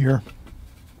yellow here,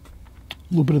 a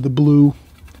little bit of the blue,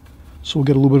 so we'll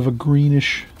get a little bit of a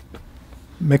greenish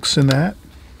mix in that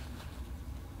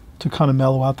to kind of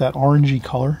mellow out that orangey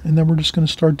color. And then we're just going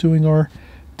to start doing our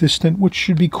distant, which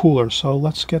should be cooler. So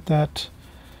let's get that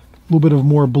little bit of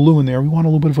more blue in there. We want a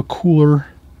little bit of a cooler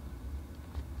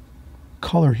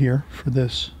color here for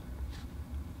this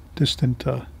distant,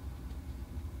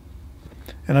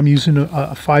 and I'm using a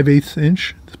 5/8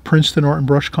 inch Princeton Art and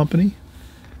Brush Company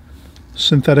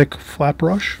synthetic flat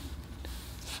brush,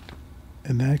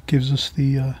 and that gives us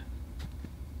the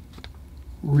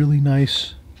really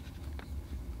nice.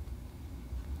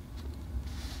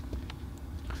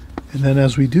 And then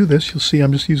as we do this, you'll see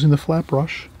I'm just using the flat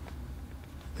brush,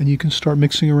 and you can start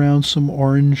mixing around some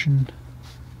orange,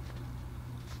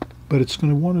 but we're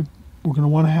going to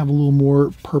want to have a little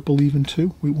more purple even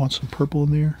too. We want some purple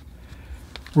in there.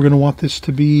 We're going to want this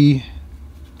to be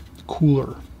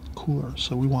cooler.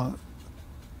 So we want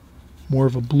more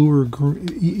of a blue or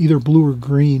either blue or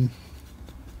green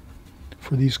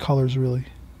for these colors, really.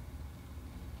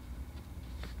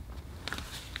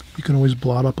 You can always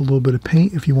blot up a little bit of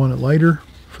paint if you want it lighter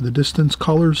for the distance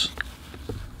colors,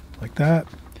 like that.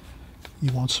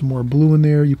 You want some more blue in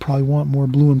there. You probably want more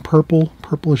blue and purple,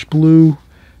 purplish blue,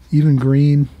 even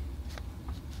green.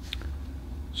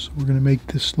 So we're going to make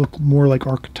this look more like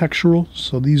architectural.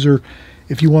 So these are,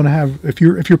 if you want to have, if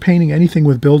you're painting anything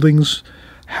with buildings,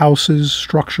 houses,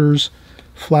 structures,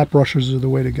 flat brushes are the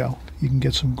way to go. You can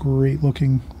get some great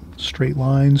looking straight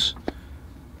lines.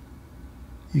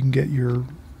 You can get your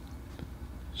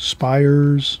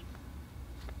spires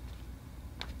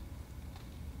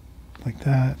like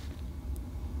that,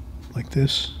 like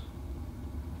this.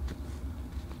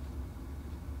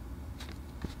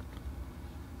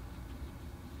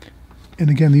 And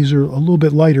again, these are a little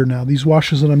bit lighter now. These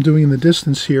washes that I'm doing in the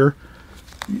distance here,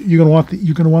 you're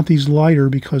gonna want these lighter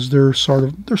because they're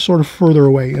sort of further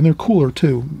away, and they're cooler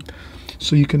too.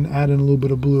 So you can add in a little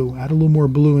bit of blue, add a little more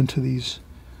blue into these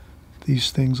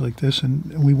things like this,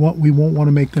 and we won't want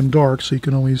to make them dark, so you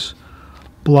can always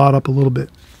blot up a little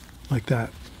bit like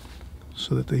that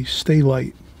so that they stay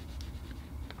light.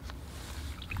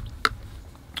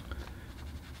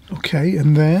 Okay,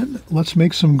 and then let's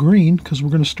make some green, because we're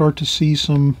going to start to see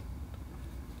some,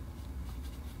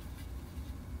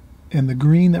 and the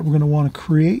green that we're going to want to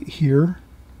create here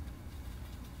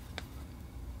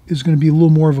is going to be a little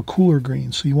more of a cooler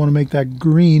green. So you want to make that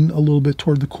green a little bit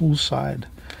toward the cool side,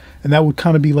 and that would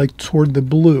kind of be like toward the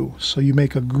blue. So you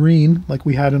make a green like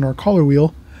we had in our color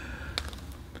wheel.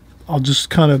 I'll just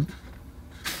kind of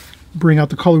bring out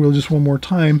the color wheel just one more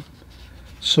time.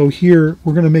 So here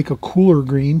we're going to make a cooler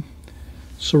green.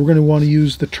 So we're going to want to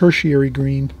use the tertiary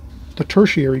green,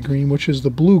 which is the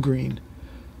blue green.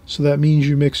 So that means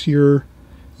you mix your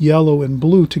yellow and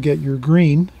blue to get your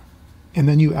green, and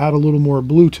then you add a little more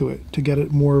blue to it to get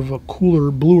it more of a cooler,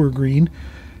 bluer green.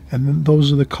 And then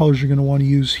those are the colors you're going to want to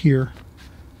use here,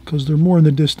 because they're more in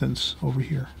the distance over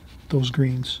here, those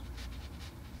greens.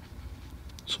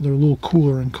 So they're a little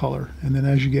cooler in color. And then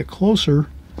as you get closer,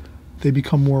 they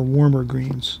become more warmer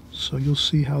greens. So you'll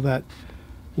see how that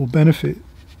will benefit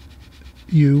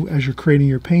you as you're creating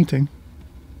your painting.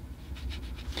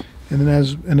 And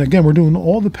then and again, we're doing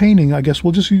all the painting. I guess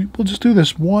we'll just do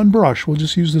this one brush. We'll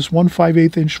just use this one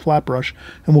 5/8 inch flat brush,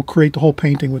 and we'll create the whole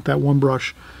painting with that one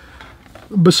brush.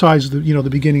 Besides the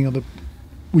beginning of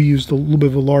we used a little bit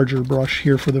of a larger brush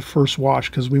here for the first wash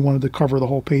because we wanted to cover the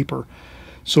whole paper.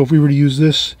 So if we were to use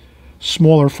this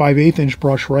smaller 5/8 inch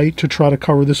brush, right, to try to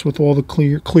cover this with all the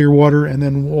clear water and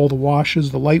then all the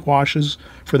washes, the light washes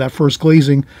for that first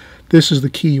glazing. This is the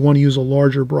key. You want to use a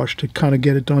larger brush to kind of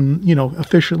get it done, you know,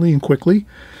 efficiently and quickly.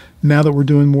 Now that we're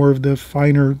doing more of the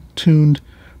finer tuned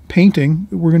painting,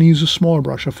 we're going to use a smaller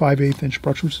brush, a 5/8 inch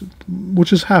brush,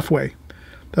 which is halfway.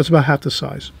 That's about half the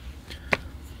size.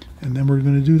 And then we're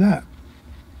going to do that.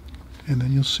 And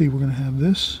then you'll see we're going to have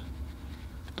this.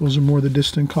 Those are more the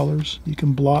distant colors. You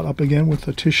can blot up again with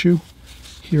a tissue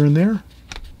here and there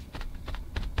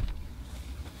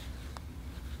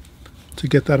to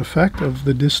get that effect of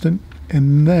the distant.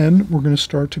 And then we're going to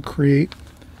start to create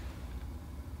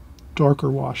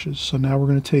darker washes. So now we're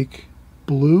going to take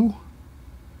blue,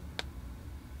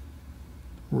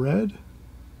 red,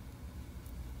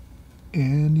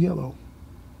 and yellow.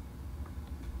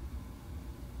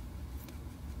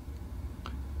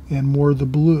 And more of the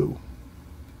blue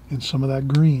and some of that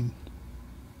green.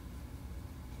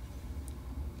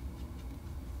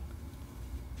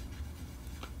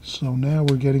 So now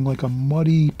we're getting like a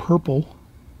muddy purple,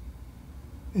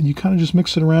 and you kind of just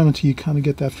mix it around until you kind of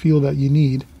get that feel that you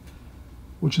need,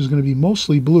 which is going to be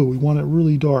mostly blue. We want it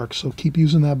really dark, so keep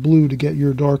using that blue to get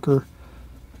your darker.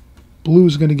 Blue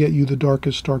is going to get you the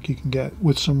darkest dark you can get,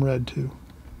 with some red too,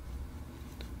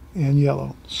 and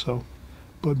yellow. So,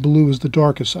 but blue is the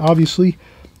darkest. Obviously,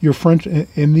 your French,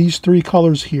 in these three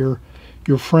colors here,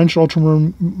 your French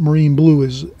ultramarine blue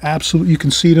is absolute. You can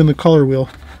see it in the color wheel,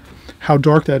 how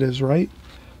dark that is, right?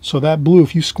 So that blue,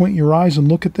 if you squint your eyes and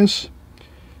look at this,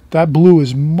 that blue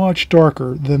is much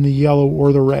darker than the yellow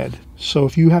or the red. So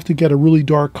if you have to get a really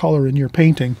dark color in your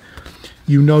painting,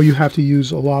 you know you have to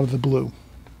use a lot of the blue.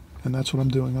 And that's what I'm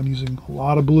doing. I'm using a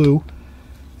lot of blue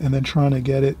and then trying to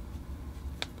get it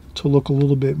to look a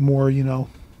little bit more, you know,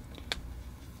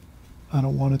 I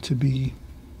don't want it to be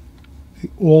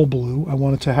all blue. I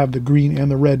want it to have the green and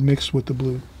the red mixed with the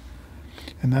blue.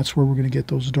 And that's where we're going to get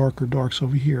those darker darks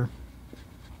over here,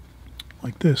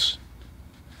 like this.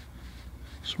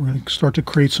 So we're going to start to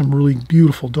create some really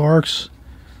beautiful darks,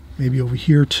 maybe over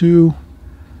here too.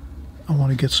 I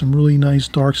want to get some really nice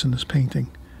darks in this painting.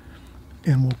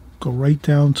 And we'll go right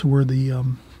down to where the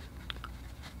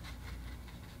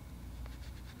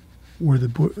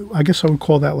I guess I would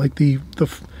call that like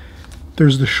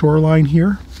there's the shoreline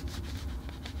here.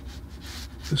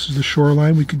 This is the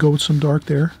shoreline. We could go with some dark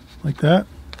there, like that.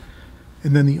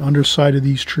 And then the underside of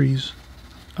these trees,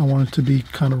 I want it to be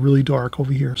kind of really dark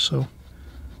over here. So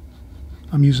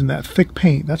I'm using that thick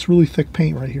paint. That's really thick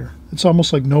paint right here. It's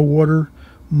almost like no water,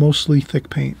 mostly thick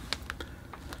paint.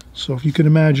 So if you can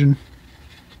imagine,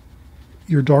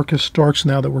 your darkest darks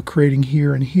now that we're creating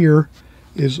here and here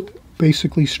is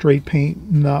basically straight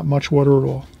paint, not much water at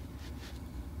all,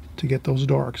 to get those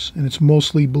darks. And it's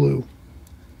mostly blue,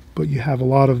 but you have a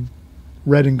lot of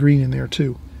red and green in there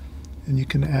too. And you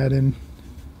can add in,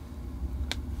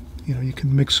 you know, you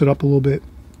can mix it up a little bit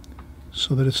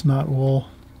so that it's not all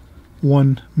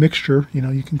one mixture. You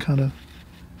know, you can kind of,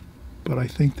 but I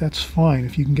think that's fine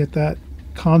if you can get that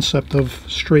concept of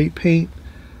straight paint,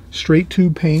 straight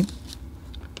tube paint,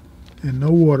 and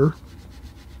no water,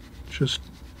 just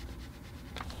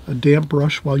a damp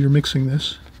brush while you're mixing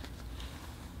this.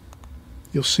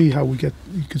 You'll see how we get,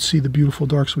 you can see the beautiful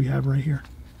darks we have right here.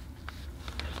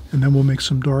 And then we'll make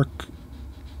some dark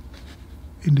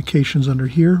indications under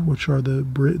here, which are the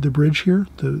bridge here,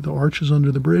 the arches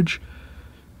under the bridge.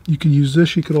 You can use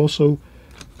this. You could also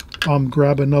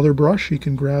grab another brush. You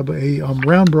can grab a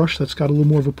round brush that's got a little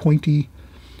more of a pointy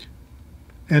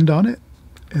end on it.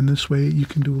 And this way you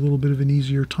can do a little bit of an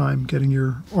easier time getting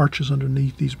your arches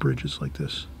underneath these bridges like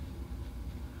this.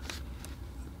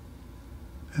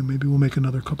 And maybe we'll make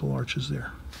another couple arches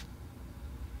there,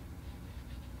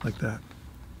 like that.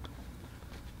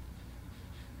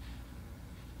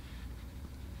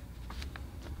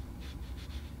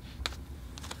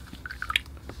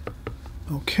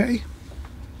 Okay,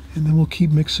 and then we'll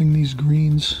keep mixing these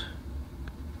greens.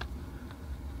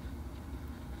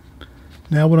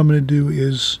 Now what I'm going to do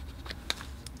is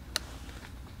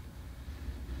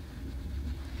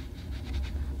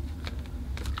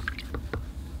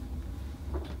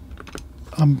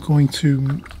I'm going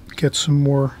to get some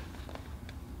more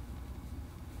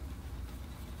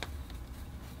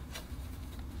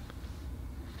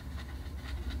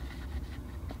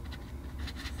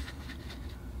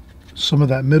some of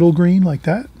that middle green, like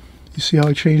that. You see how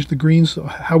I changed the greens,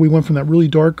 how we went from that really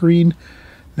dark green,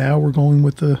 now we're going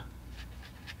with the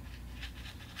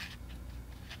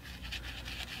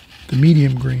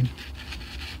medium green,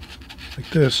 like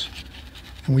this,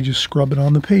 and we just scrub it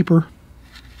on the paper,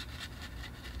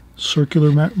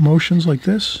 circular motions like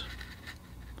this,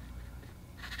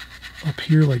 up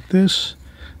here like this.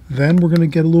 Then we're going to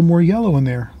get a little more yellow in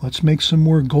there. Let's make some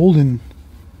more golden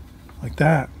like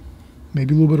that.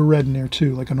 Maybe a little bit of red in there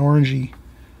too, like an orangey.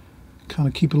 Kind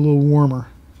of keep it a little warmer.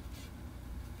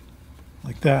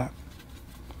 Like that.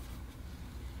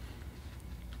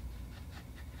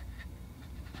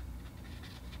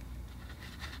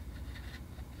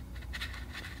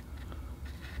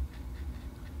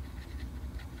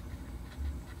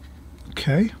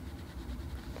 Okay.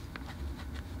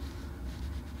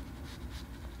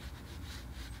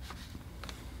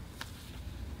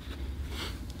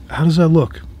 How does that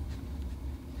look?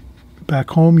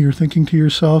 Back home, you're thinking to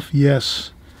yourself,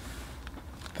 yes,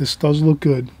 this does look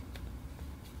good.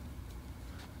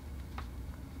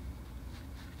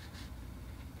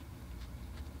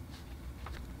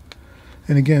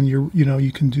 And again,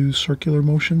 you can do circular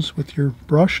motions with your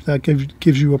brush. That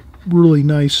gives you a really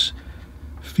nice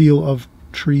feel of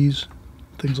trees,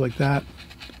 things like that,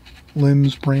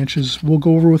 limbs, branches. We'll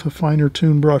go over with a finer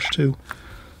tuned brush too.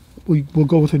 We'll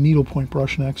go with a needlepoint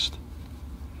brush next.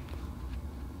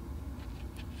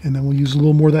 And then we'll use a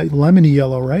little more of that lemony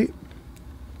yellow, right?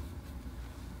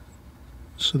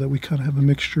 So that we kind of have a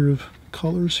mixture of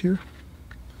colors here.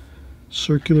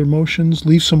 Circular motions.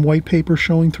 Leave some white paper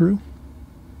showing through.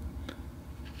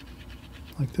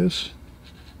 Like this.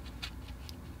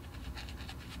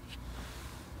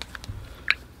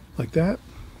 Like that.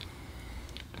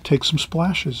 Take some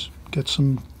splashes. Get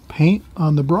some paint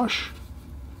on the brush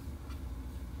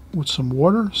with some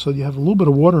water, so you have a little bit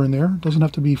of water in there. It doesn't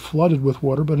have to be flooded with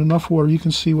water, but enough water you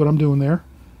can see what I'm doing there,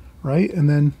 right? And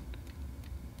then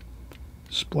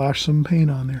splash some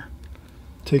paint on there.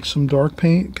 Take some dark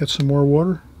paint, get some more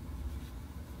water,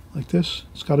 like this.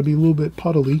 It's got to be a little bit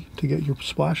puddly to get your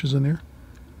splashes in there.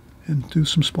 And do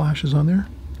some splashes on there.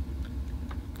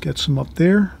 Get some up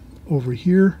there, over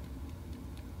here.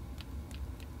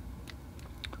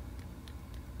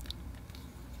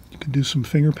 You can do some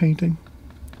finger painting.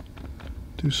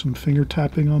 Do some finger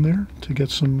tapping on there to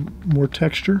get some more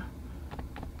texture.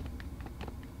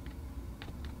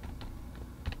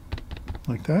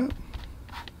 Like that.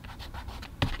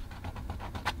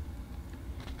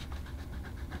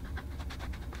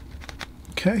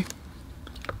 Okay.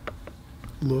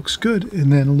 Looks good.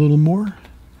 And then a little more.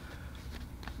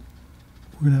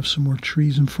 We're going to have some more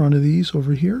trees in front of these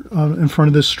over here. In front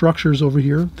of this structures over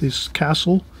here. This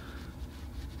castle.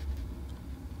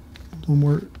 A little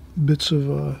more bits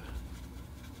of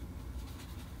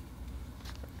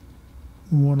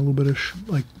we want a little bit of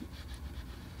like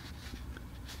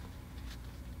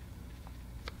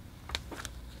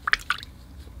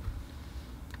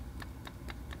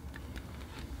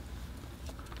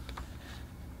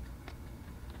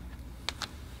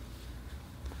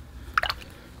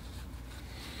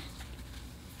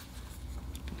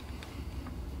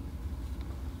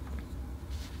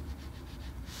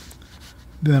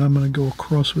then I'm going to go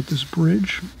across with this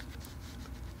bridge.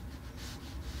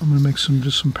 I'm going to make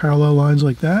just some parallel lines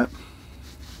like that.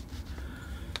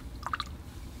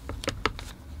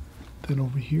 Then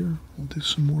over here, we'll do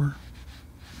some more.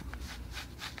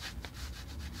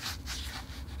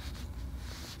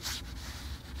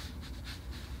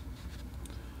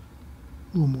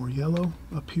 A little more yellow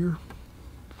up here.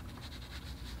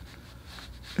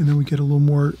 And then we get a little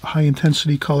more high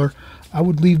intensity color. I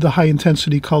would leave the high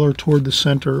intensity color toward the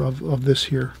center of this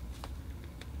here.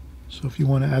 So if you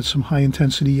want to add some high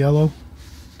intensity yellow,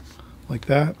 like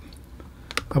that,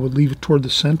 I would leave it toward the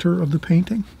center of the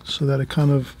painting so that it kind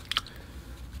of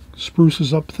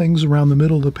spruces up things around the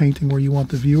middle of the painting where you want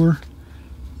the viewer.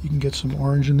 You can get some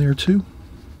orange in there too,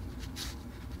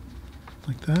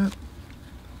 like that.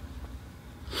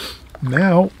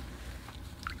 Now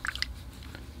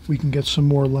we can get some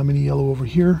more lemony yellow over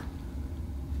here.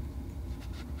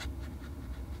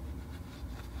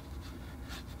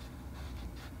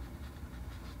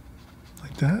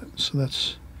 Like that. So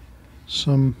that's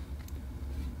some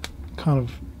kind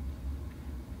of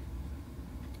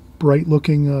bright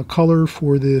looking color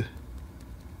for the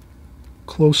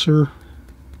closer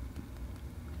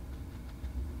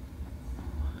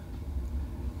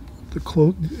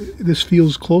this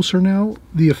feels closer now.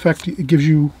 The effect it gives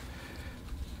you,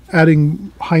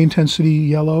 adding high intensity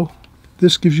yellow,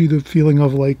 this gives you the feeling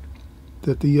of like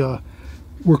that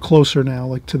we're closer now,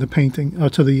 like to the painting,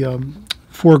 to the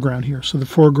foreground here. So the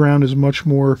foreground is much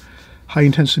more high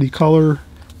intensity color,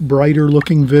 brighter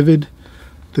looking, vivid.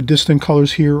 The distant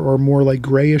colors here are more like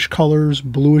grayish colors,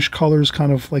 bluish colors,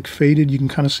 kind of like faded. You can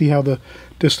kind of see how the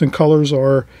distant colors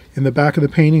are in the back of the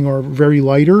painting are very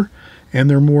lighter, and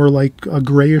they're more like a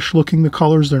grayish looking, the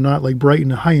colors. They're not like bright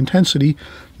and high intensity.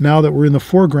 Now that we're in the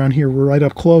foreground here, we're right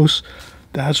up close.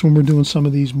 that's when we're doing some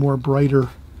of these more brighter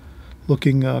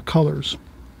looking colors.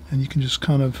 And you can just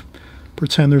kind of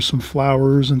pretend there's some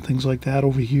flowers and things like that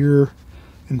over here,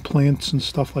 and plants and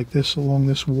stuff like this along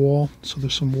this wall. So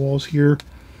there's some walls here.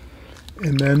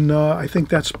 And then I think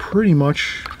that's pretty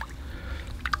much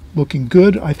looking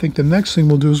good. I think the next thing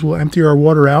we'll do is we'll empty our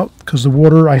water out, because the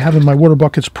water I have in my water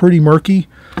bucket's pretty murky.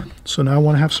 So now I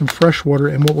want to have some fresh water,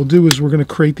 and what we'll do is we're going to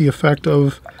create the effect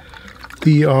of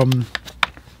the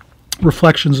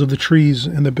reflections of the trees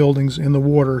and the buildings in the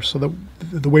water. So that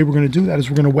the way we're going to do that is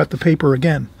we're going to wet the paper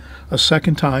again a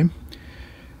second time,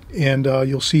 and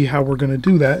you'll see how we're going to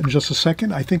do that in just a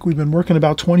second. I think we've been working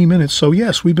about 20 minutes, so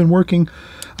yes, we've been working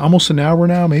almost an hour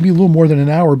now, maybe a little more than an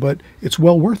hour, but it's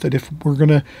well worth it if we're going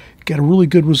to get a really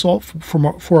good result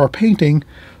for our painting.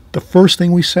 The first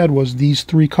thing we said was these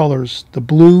three colors, the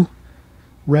blue,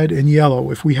 red, and yellow.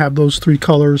 If we have those three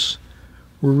colors,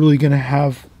 we're really going to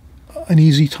have an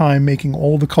easy time making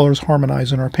all the colors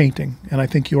harmonize in our painting. And I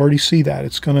think you already see that.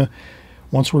 It's going to,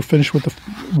 once we're finished with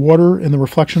the water and the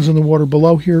reflections in the water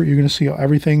below here, you're going to see how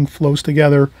everything flows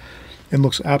together and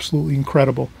looks absolutely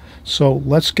incredible. So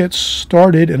let's get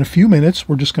started. In a few minutes,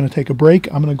 we're just going to take a break.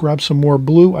 I'm going to grab some more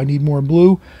blue. I need more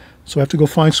blue. So I have to go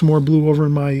find some more blue over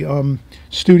in my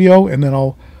studio, and then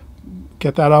I'll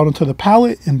get that out into the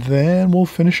palette, and then we'll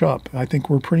finish up. I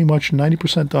think we're pretty much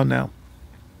 90% done now.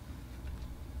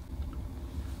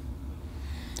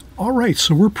 All right,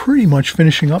 so we're pretty much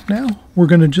finishing up now. We're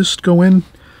going to just go in.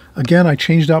 Again, I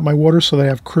changed out my water so that I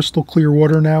have crystal clear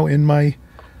water now in my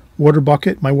water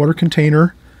bucket, my water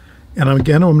container. And I'm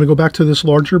going to go back to this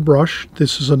larger brush.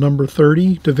 This is a number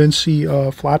 30 Da Vinci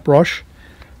flat brush,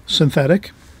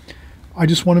 synthetic. I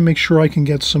just want to make sure I can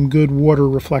get some good water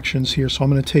reflections here. So I'm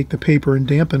going to take the paper and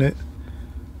dampen it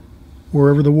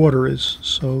wherever the water is.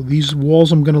 So these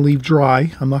walls I'm going to leave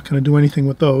dry. I'm not going to do anything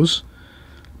with those.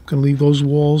 I'm going to leave those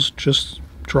walls just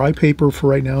dry paper for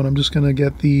right now, and I'm just going to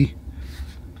get the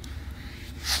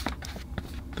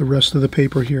rest of the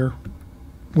paper here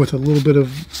with a little bit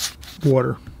of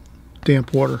water,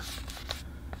 damp water.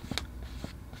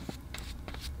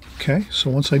 Okay, so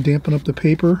once I dampen up the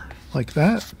paper like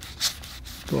that,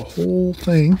 the whole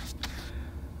thing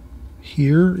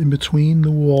here in between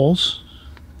the walls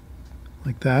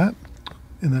like that,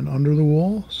 and then under the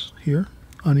walls here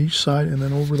on each side, and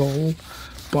then over the whole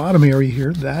bottom area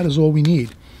here, that is all we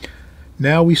need.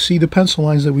 Now we see the pencil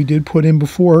lines that we did put in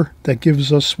before. That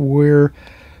gives us where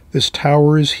this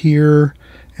tower is here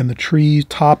and the tree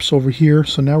tops over here.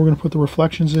 So now we're going to put the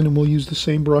reflections in, and we'll use the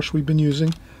same brush we've been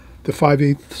using, the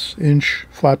 5/8 inch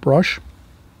flat brush.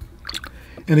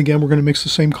 And again, we're going to mix the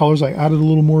same colors. I added a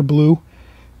little more blue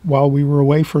while we were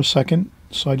away for a second,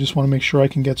 so I just want to make sure I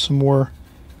can get some more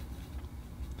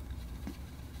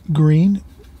green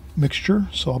mixture.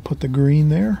 So I'll put the green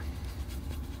there.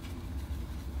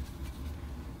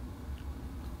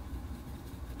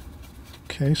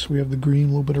 Okay, so we have the green, a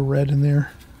little bit of red in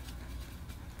there.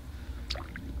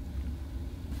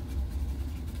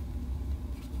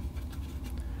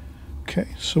 Okay,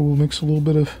 so we'll mix a little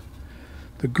bit of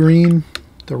the green,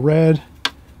 the red,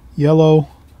 yellow,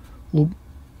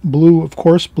 blue, of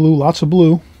course, blue, lots of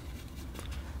blue.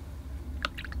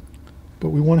 But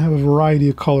we want to have a variety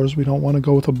of colors. We don't want to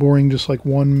go with a boring, just like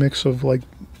one mix of like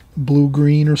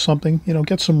blue-green or something. You know,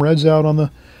 get some reds out on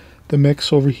the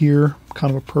mix over here,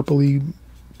 kind of a purpley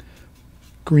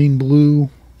green-blue,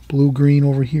 blue-green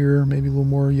over here, maybe a little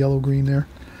more yellow-green there.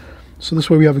 So this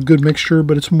way we have a good mixture,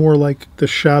 but it's more like the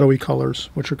shadowy colors,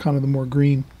 which are kind of the more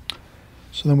green.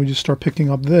 So then we just start picking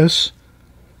up this,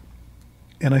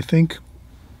 and I think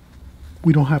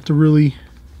we don't have to really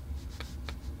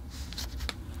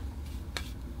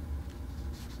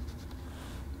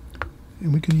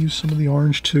and we can use some of the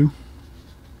orange too.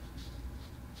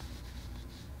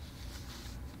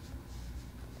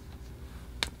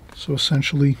 So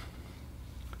essentially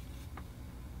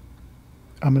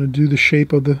I'm going to do the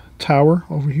shape of the tower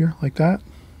over here like that.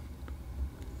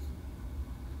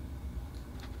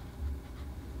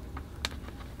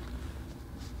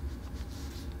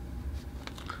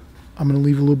 I'm going to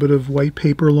leave a little bit of white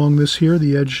paper along this here,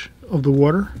 the edge of the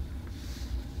water.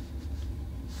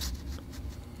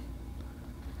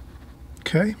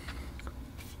 Okay.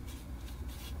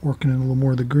 Working in a little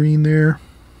more of the green there.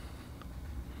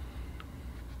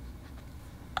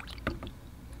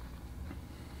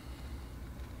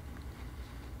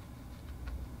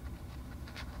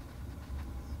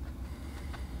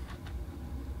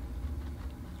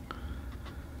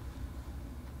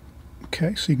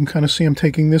 Okay, so you can kind of see I'm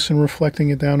taking this and reflecting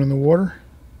it down in the water.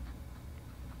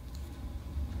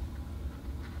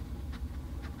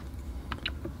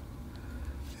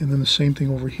 And then the same thing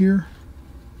over here.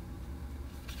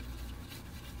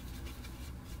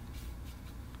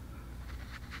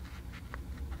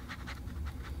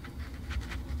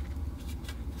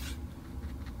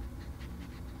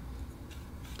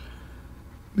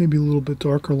 maybe a little bit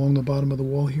darker along the bottom of the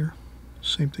wall here.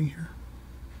 Same thing here.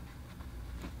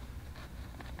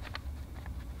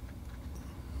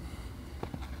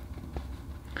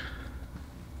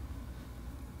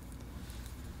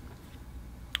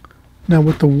 Now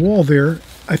with the wall there,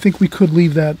 I think we could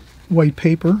leave that white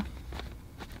paper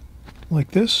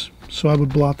like this. So I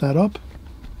would blot that up.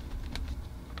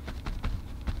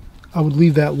 I would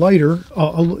leave that lighter,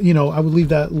 you know, I would leave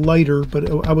that lighter, but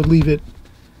I would leave it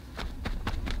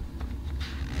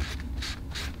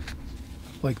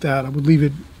like that. I would leave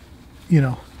it, you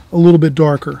know, a little bit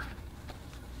darker.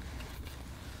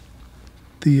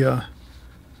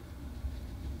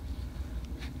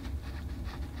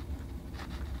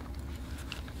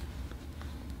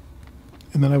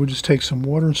 And then I would just take some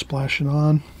water and splash it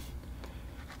on.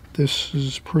 This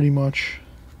is pretty much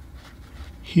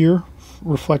here,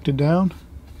 reflected down.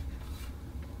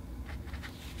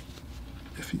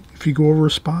 If you go over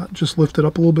a spot, just lift it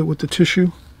up a little bit with the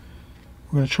tissue.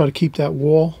 We're going to try to keep that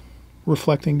wall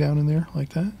reflecting down in there like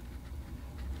that.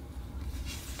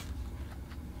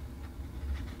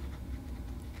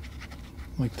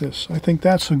 Like this. I think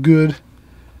that's a good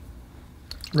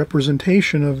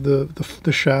representation of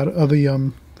the shadow of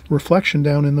the reflection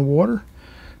down in the water.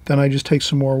 Then I just take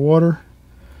some more water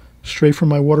straight from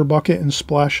my water bucket and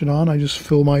splash it on. I just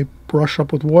fill my brush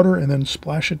up with water and then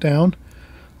splash it down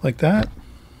like that,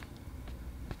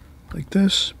 like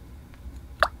this.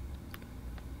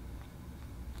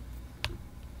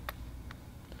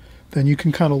 Then you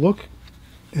can kind of look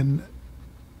and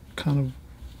kind of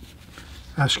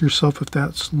ask yourself if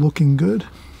that's looking good.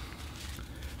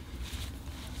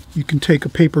 You can take a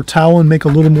paper towel and make a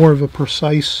little more of a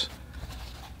precise,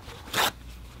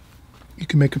 you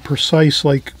can make a precise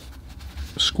like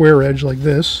square edge like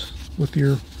this with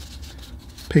your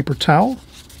paper towel,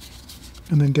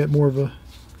 and then get more of a,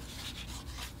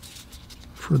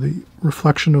 for the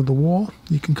reflection of the wall,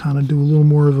 you can kind of do a little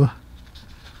more of a,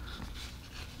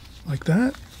 like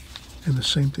that, and the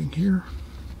same thing here.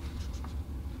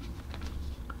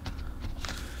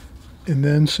 And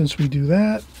then since we do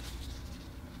that,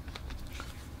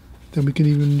 then we can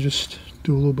even just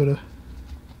do a little bit of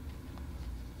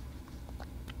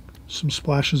some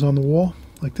splashes on the wall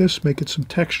like this, make it some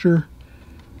texture.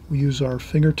 We use our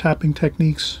finger tapping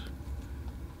techniques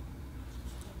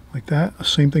like that.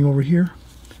 Same thing over here.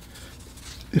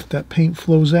 If that paint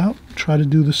flows out, try to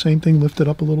do the same thing, lift it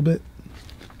up a little bit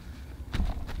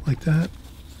like that.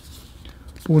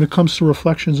 But when it comes to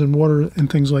reflections in water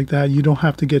and things like that, you don't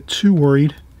have to get too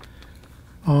worried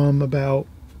about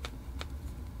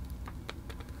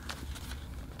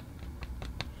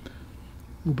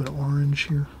a little bit of orange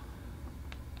here.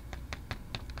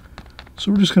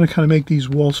 So we're just going to kind of make these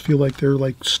walls feel like they're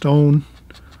like stone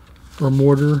or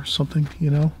mortar or something,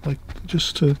 you know, like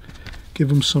just to give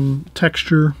them some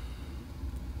texture,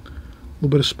 a little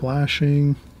bit of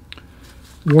splashing,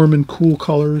 warm and cool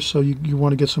colors. So you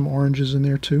want to get some oranges in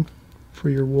there too for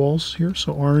your walls here.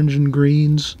 So orange and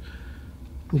greens,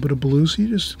 a little bit of blues, so you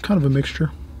just kind of a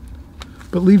mixture.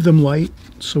 But leave them light.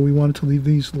 So we wanted to leave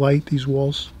these light, these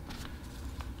walls.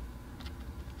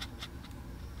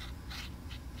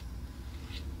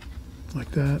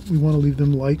 Like that. We want to leave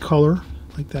them light color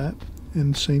like that.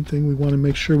 And same thing, we want to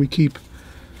make sure we keep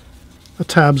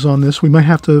tabs on this. We might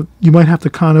have to, you might have to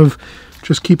kind of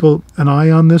just keep an eye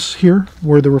on this here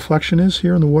where the reflection is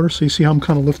here in the water. So you see how I'm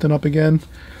kind of lifting up again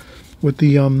with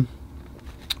the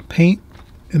paint,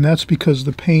 and that's because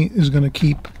the paint is going to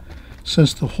keep,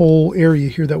 since the whole area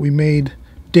here that we made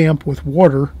damp with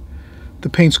water, the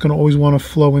paint's going to always want to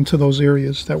flow into those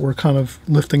areas that we're kind of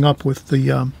lifting up with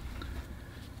the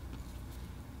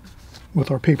with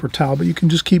our paper towel. But you can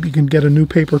just keep, you can get a new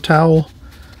paper towel.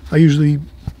 I usually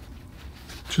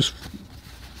just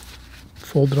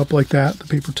fold it up like that, the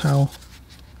paper towel.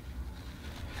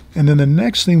 And then the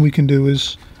next thing we can do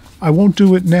is, I won't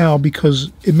do it now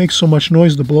because it makes so much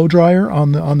noise, the blow dryer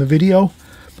on the video.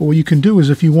 But what you can do is,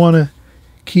 if you want to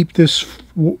keep this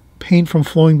paint from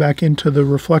flowing back into the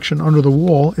reflection under the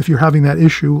wall, if you're having that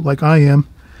issue like I am,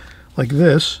 like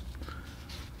this,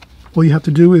 all you have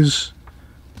to do is,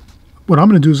 what I'm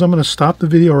going to do is I'm going to stop the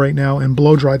video right now and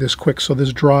blow dry this quick so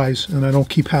this dries and I don't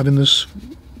keep having this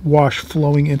wash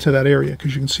flowing into that area,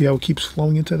 because you can see how it keeps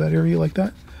flowing into that area like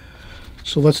that.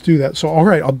 So let's do that. So all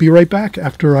right, I'll be right back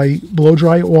after I blow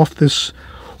dry off this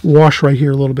wash right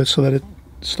here a little bit so that it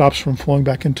stops from flowing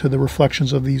back into the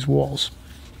reflections of these walls.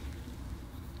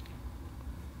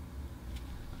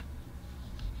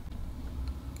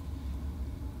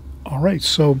 Alright,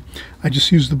 so I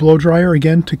just used the blow dryer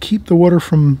again to keep the water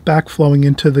from backflowing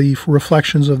into the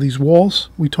reflections of these walls.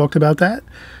 We talked about that.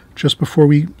 just before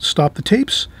we stop the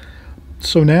tapes.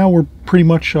 So now we're pretty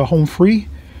much home free.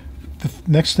 The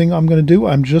next thing I'm going to do,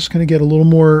 I'm just going to get a little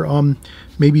more,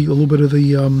 maybe a little bit of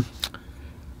the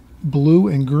blue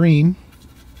and green,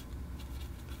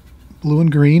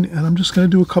 and I'm just going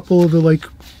to do a couple of the, like, a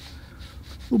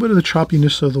little bit of the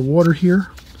choppiness of the water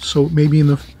here. So maybe in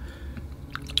the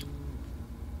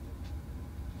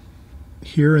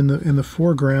here in the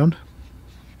foreground,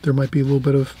 there might be a little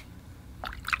bit of,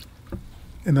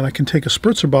 and then I can take a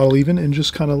spritzer bottle even and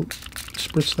just kind of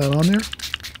spritz that on there.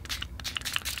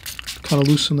 Kind of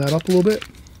loosen that up a little bit,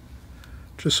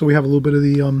 just so we have a little bit of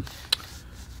the,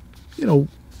 you know,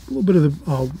 a little bit of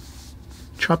the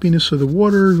choppiness of the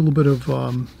water, a little bit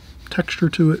of texture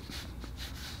to it,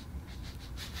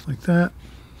 like that.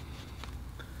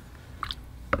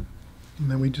 And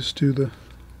then we just do the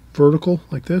vertical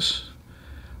like this,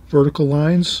 vertical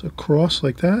lines across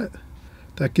like that.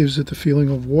 That gives it the feeling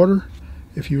of water.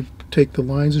 If you take the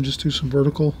lines and just do some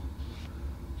vertical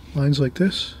lines like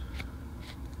this.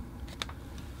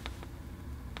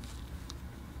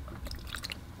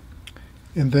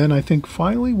 And then I think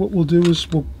finally what we'll do is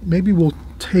we'll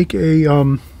take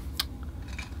a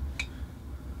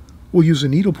we'll use a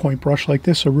needlepoint brush like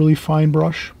this, a really fine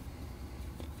brush.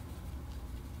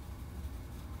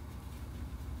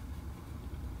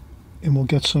 And we'll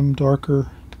get some darker.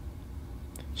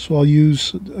 So I'll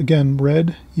use, again,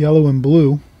 red, yellow, and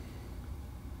blue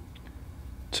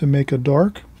to make a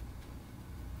dark,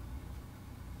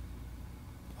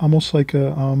 almost like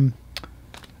a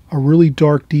really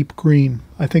dark deep green.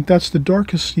 I think that's the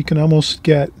darkest you can almost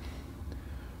get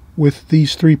with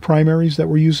these three primaries that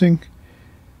we're using.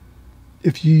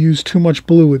 If you use too much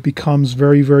blue, it becomes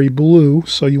very, very blue.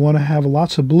 So you want to have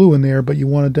lots of blue in there, but you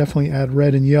want to definitely add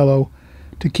red and yellow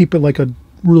to keep it like a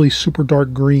really super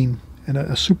dark green. And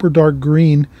a super dark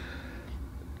green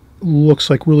looks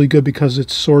like really good because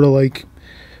it's sort of like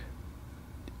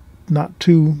not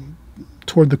too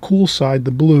toward the cool side,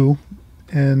 the blue,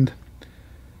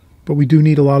 but we do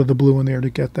need a lot of the blue in there to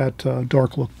get that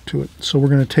dark look to it. So we're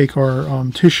going to take our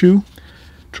tissue,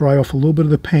 dry off a little bit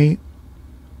of the paint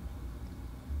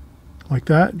like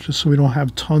that, just so we don't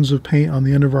have tons of paint on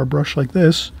the end of our brush like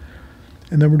this.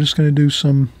 And then we're just going to do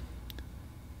some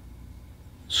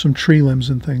tree limbs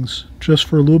and things, just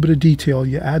for a little bit of detail.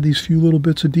 You add these few little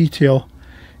bits of detail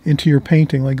into your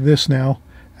painting like this now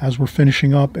as we're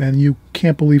finishing up, and you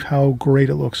can't believe how great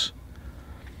it looks.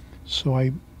 So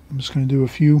I'm just going to do a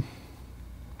few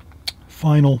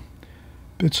final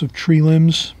bits of tree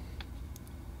limbs,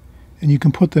 and you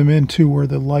can put them in too where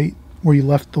the light, where you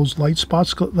left those light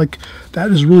spots. Like,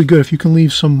 that is really good if you can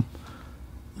leave some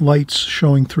lights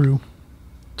showing through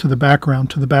to the background,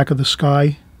 to the back of the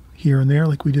sky here and there,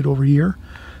 like we did over here.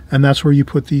 And that's where you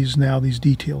put these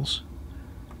details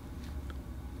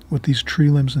with these tree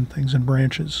limbs and things and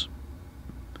branches.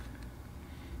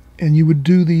 And you would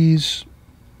do these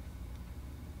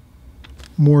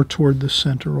more toward the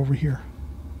center over here.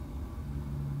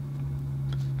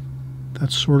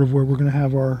 That's sort of where we're going to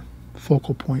have our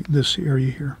focal point, this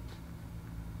area here.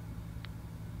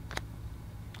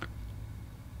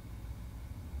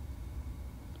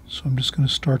 So I'm just going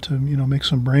to start to, make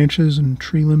some branches and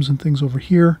tree limbs and things over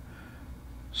here,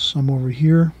 some over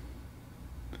here.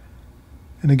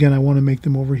 And again, I want to make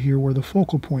them over here where the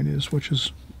focal point is, which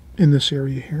is in this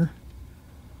area here.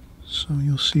 So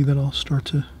you'll see that I'll start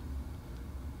to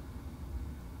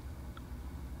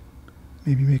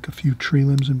maybe make a few tree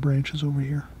limbs and branches over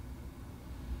here.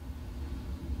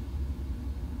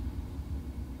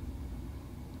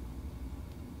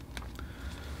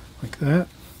 Like that.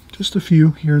 Just a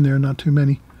few here and there, not too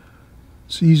many.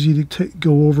 It's easy to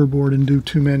go overboard and do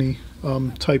too many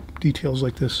type details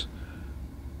like this.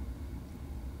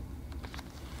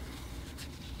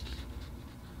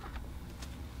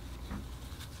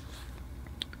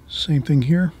 Same thing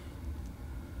here.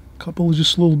 A couple of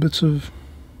just little bits of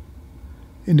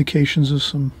indications of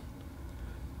some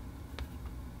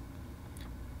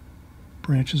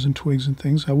branches and twigs and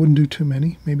things. I wouldn't do too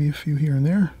many, maybe a few here and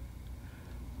there.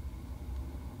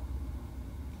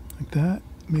 Like that,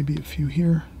 maybe a few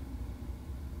here.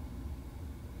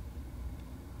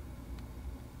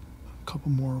 A couple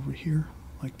more over here,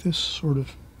 like this, sort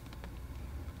of.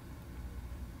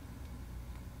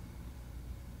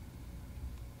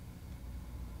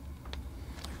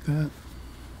 Like that.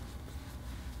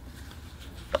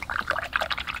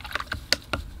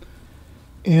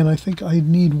 And I think I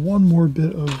need one more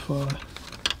bit of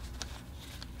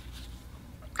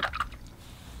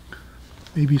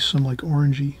maybe some like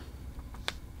orangey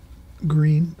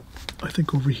green, I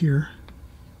think over here.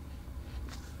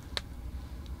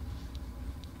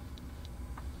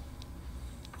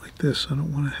 this. I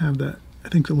don't want to have that. I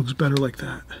think it looks better like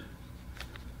that.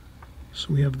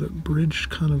 So we have the bridge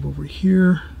kind of over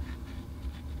here.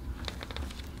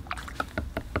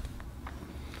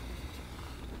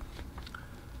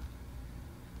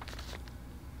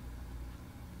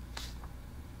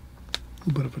 A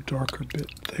little bit of a darker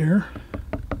bit there.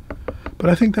 But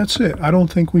I think that's it. I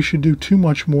don't think we should do too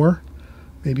much more.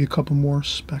 Maybe a couple more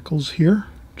speckles here,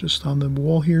 just on the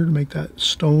wall here to make that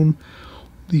stone,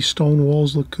 these stone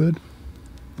walls look good,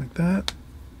 like that.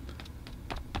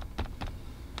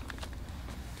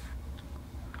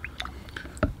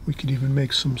 We could even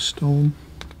make some stone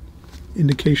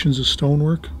indications of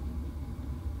stonework.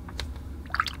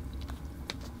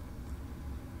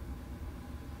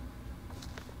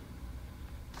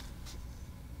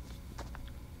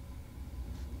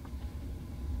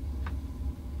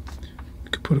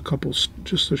 Put a couple,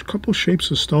 just a couple shapes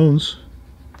of stones,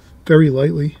 very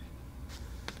lightly,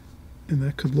 and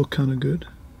that could look kind of good.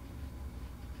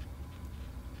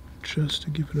 Just to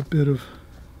give it a bit of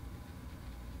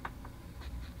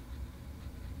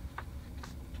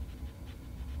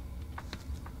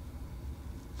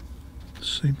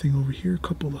same thing over here. A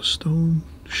couple of stone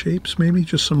shapes, maybe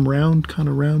just some round, kind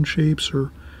of round shapes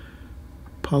or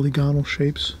polygonal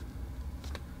shapes.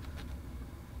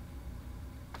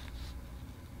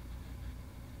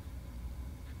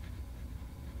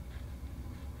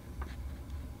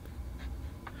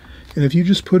 And if you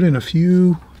just put in a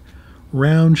few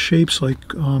round shapes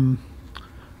like,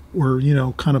 or, you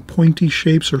know, kind of pointy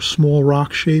shapes or small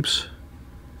rock shapes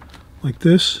like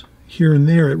this, here and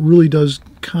there, it really does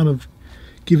kind of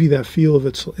give you that feel of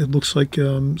it looks like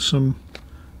some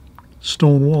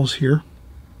stone walls here.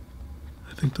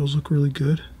 I think those look really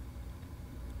good.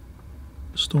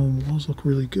 Stone walls look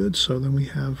really good. So then we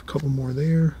have a couple more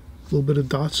there. A little bit of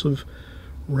dots of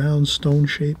round stone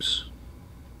shapes.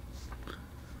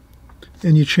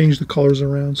 And you change the colors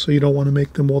around, so you don't want to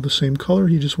make them all the same color.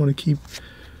 You just want to keep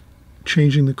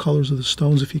changing the colors of the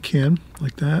stones if you can,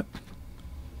 like that.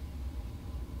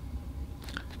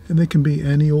 And they can be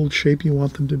any old shape you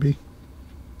want them to be.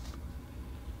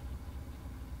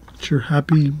 It's your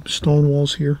happy stone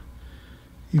walls here.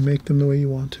 You make them the way you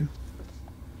want to.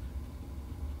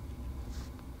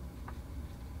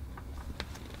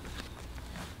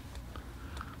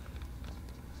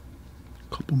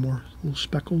 Couple more little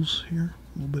speckles here,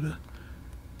 a little bit of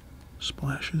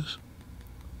splashes.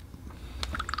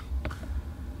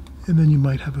 And then you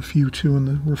might have a few too in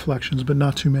the reflections, but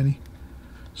not too many.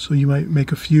 So you might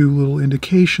make a few little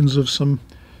indications of some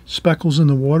speckles in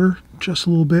the water, just a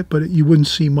little bit, but you wouldn't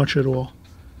see much at all.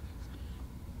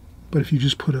 But if you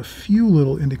just put a few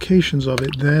little indications of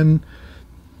it, then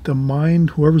the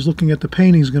mind, whoever's looking at the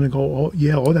painting, is going to go, oh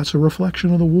yeah, oh, that's a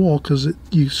reflection of the wall, because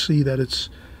you see that it's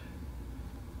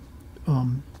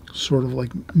sort of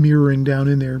like mirroring down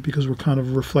in there, because we're kind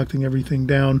of reflecting everything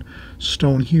down,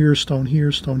 stone here, stone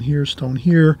here, stone here, stone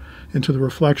here, into the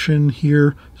reflection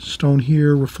here, stone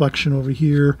here, reflection over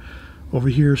here,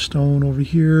 stone over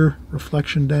here,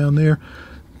 reflection down there.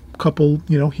 A couple,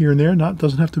 you know, here and there,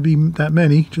 doesn't have to be that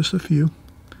many, just a few.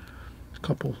 A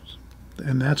couple.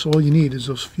 And that's all you need, is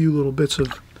those few little bits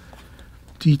of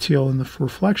detail in the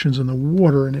reflections in the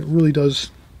water, and it really does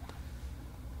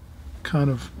kind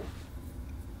of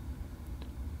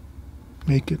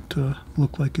make it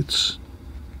look like it's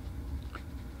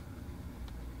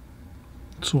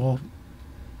all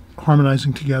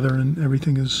harmonizing together, and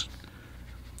everything is,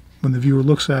 when the viewer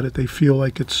looks at it, they feel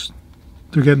like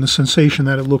they're getting the sensation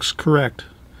that it looks correct.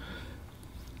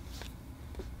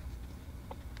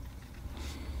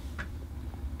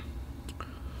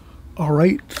 All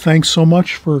right, thanks so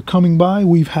much for coming by.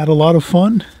 We've had a lot of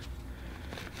fun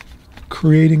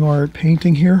creating our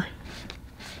painting here.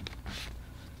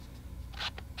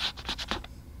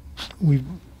 We've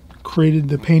created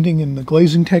the painting in the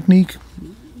glazing technique.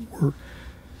 We're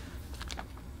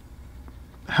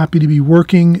happy to be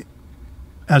working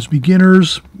as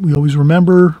beginners. We always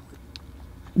remember,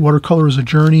 watercolor is a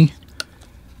journey.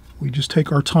 We just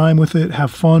take our time with it, have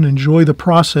fun, enjoy the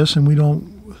process, and we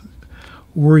don't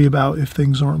worry about if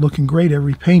things aren't looking great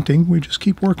every painting. We just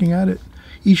keep working at it.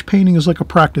 Each painting is like a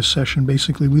practice session,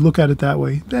 basically. We look at it that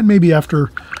way. Then maybe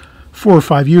after 4 or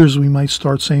 5 years, we might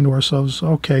start saying to ourselves,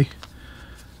 okay,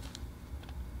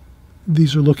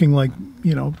 these are looking like,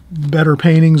 you know, better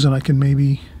paintings, and I can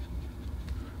maybe,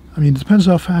 I mean, it depends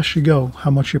how fast you go,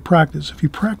 how much you practice. If you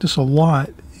practice a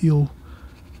lot, you'll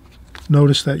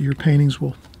notice that your paintings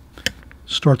will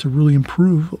start to really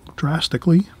improve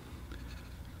drastically.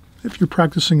 If you're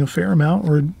practicing a fair amount,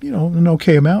 or, you know, an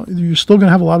okay amount, you're still going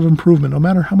to have a lot of improvement, no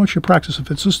matter how much you practice. If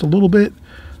it's just a little bit,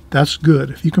 that's good.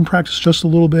 If you can practice just a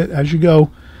little bit as you go,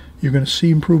 you're going to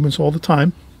see improvements all the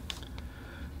time.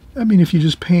 I mean, if you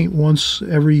just paint once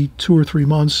every 2 or 3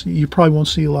 months, you probably won't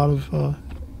see a lot of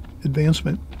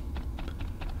advancement.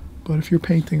 But if you're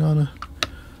painting on a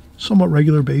somewhat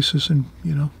regular basis, and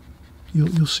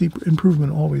you'll see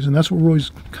improvement always. And that's what we're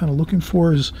always kind of looking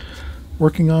for, is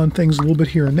working on things a little bit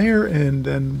here and there, and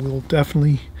then we'll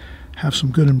definitely have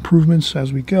some good improvements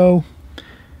as we go.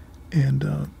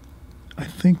 And I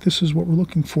think this is what we're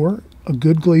looking for, a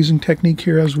good glazing technique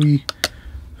here as we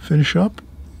finish up.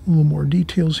 A little more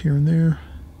details here and there.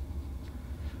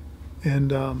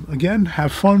 And again,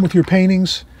 have fun with your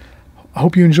paintings. I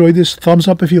hope you enjoyed this. Thumbs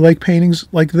up if you like paintings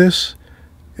like this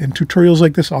and tutorials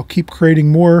like this. I'll keep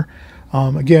creating more.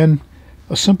 Again,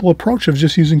 a simple approach of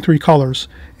just using 3 colors.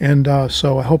 And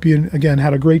so I hope you, again,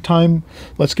 had a great time.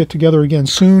 Let's get together again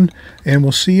soon, and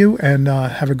we'll see you. And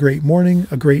have a great morning,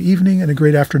 a great evening, and a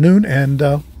great afternoon.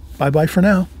 And bye-bye for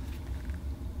now.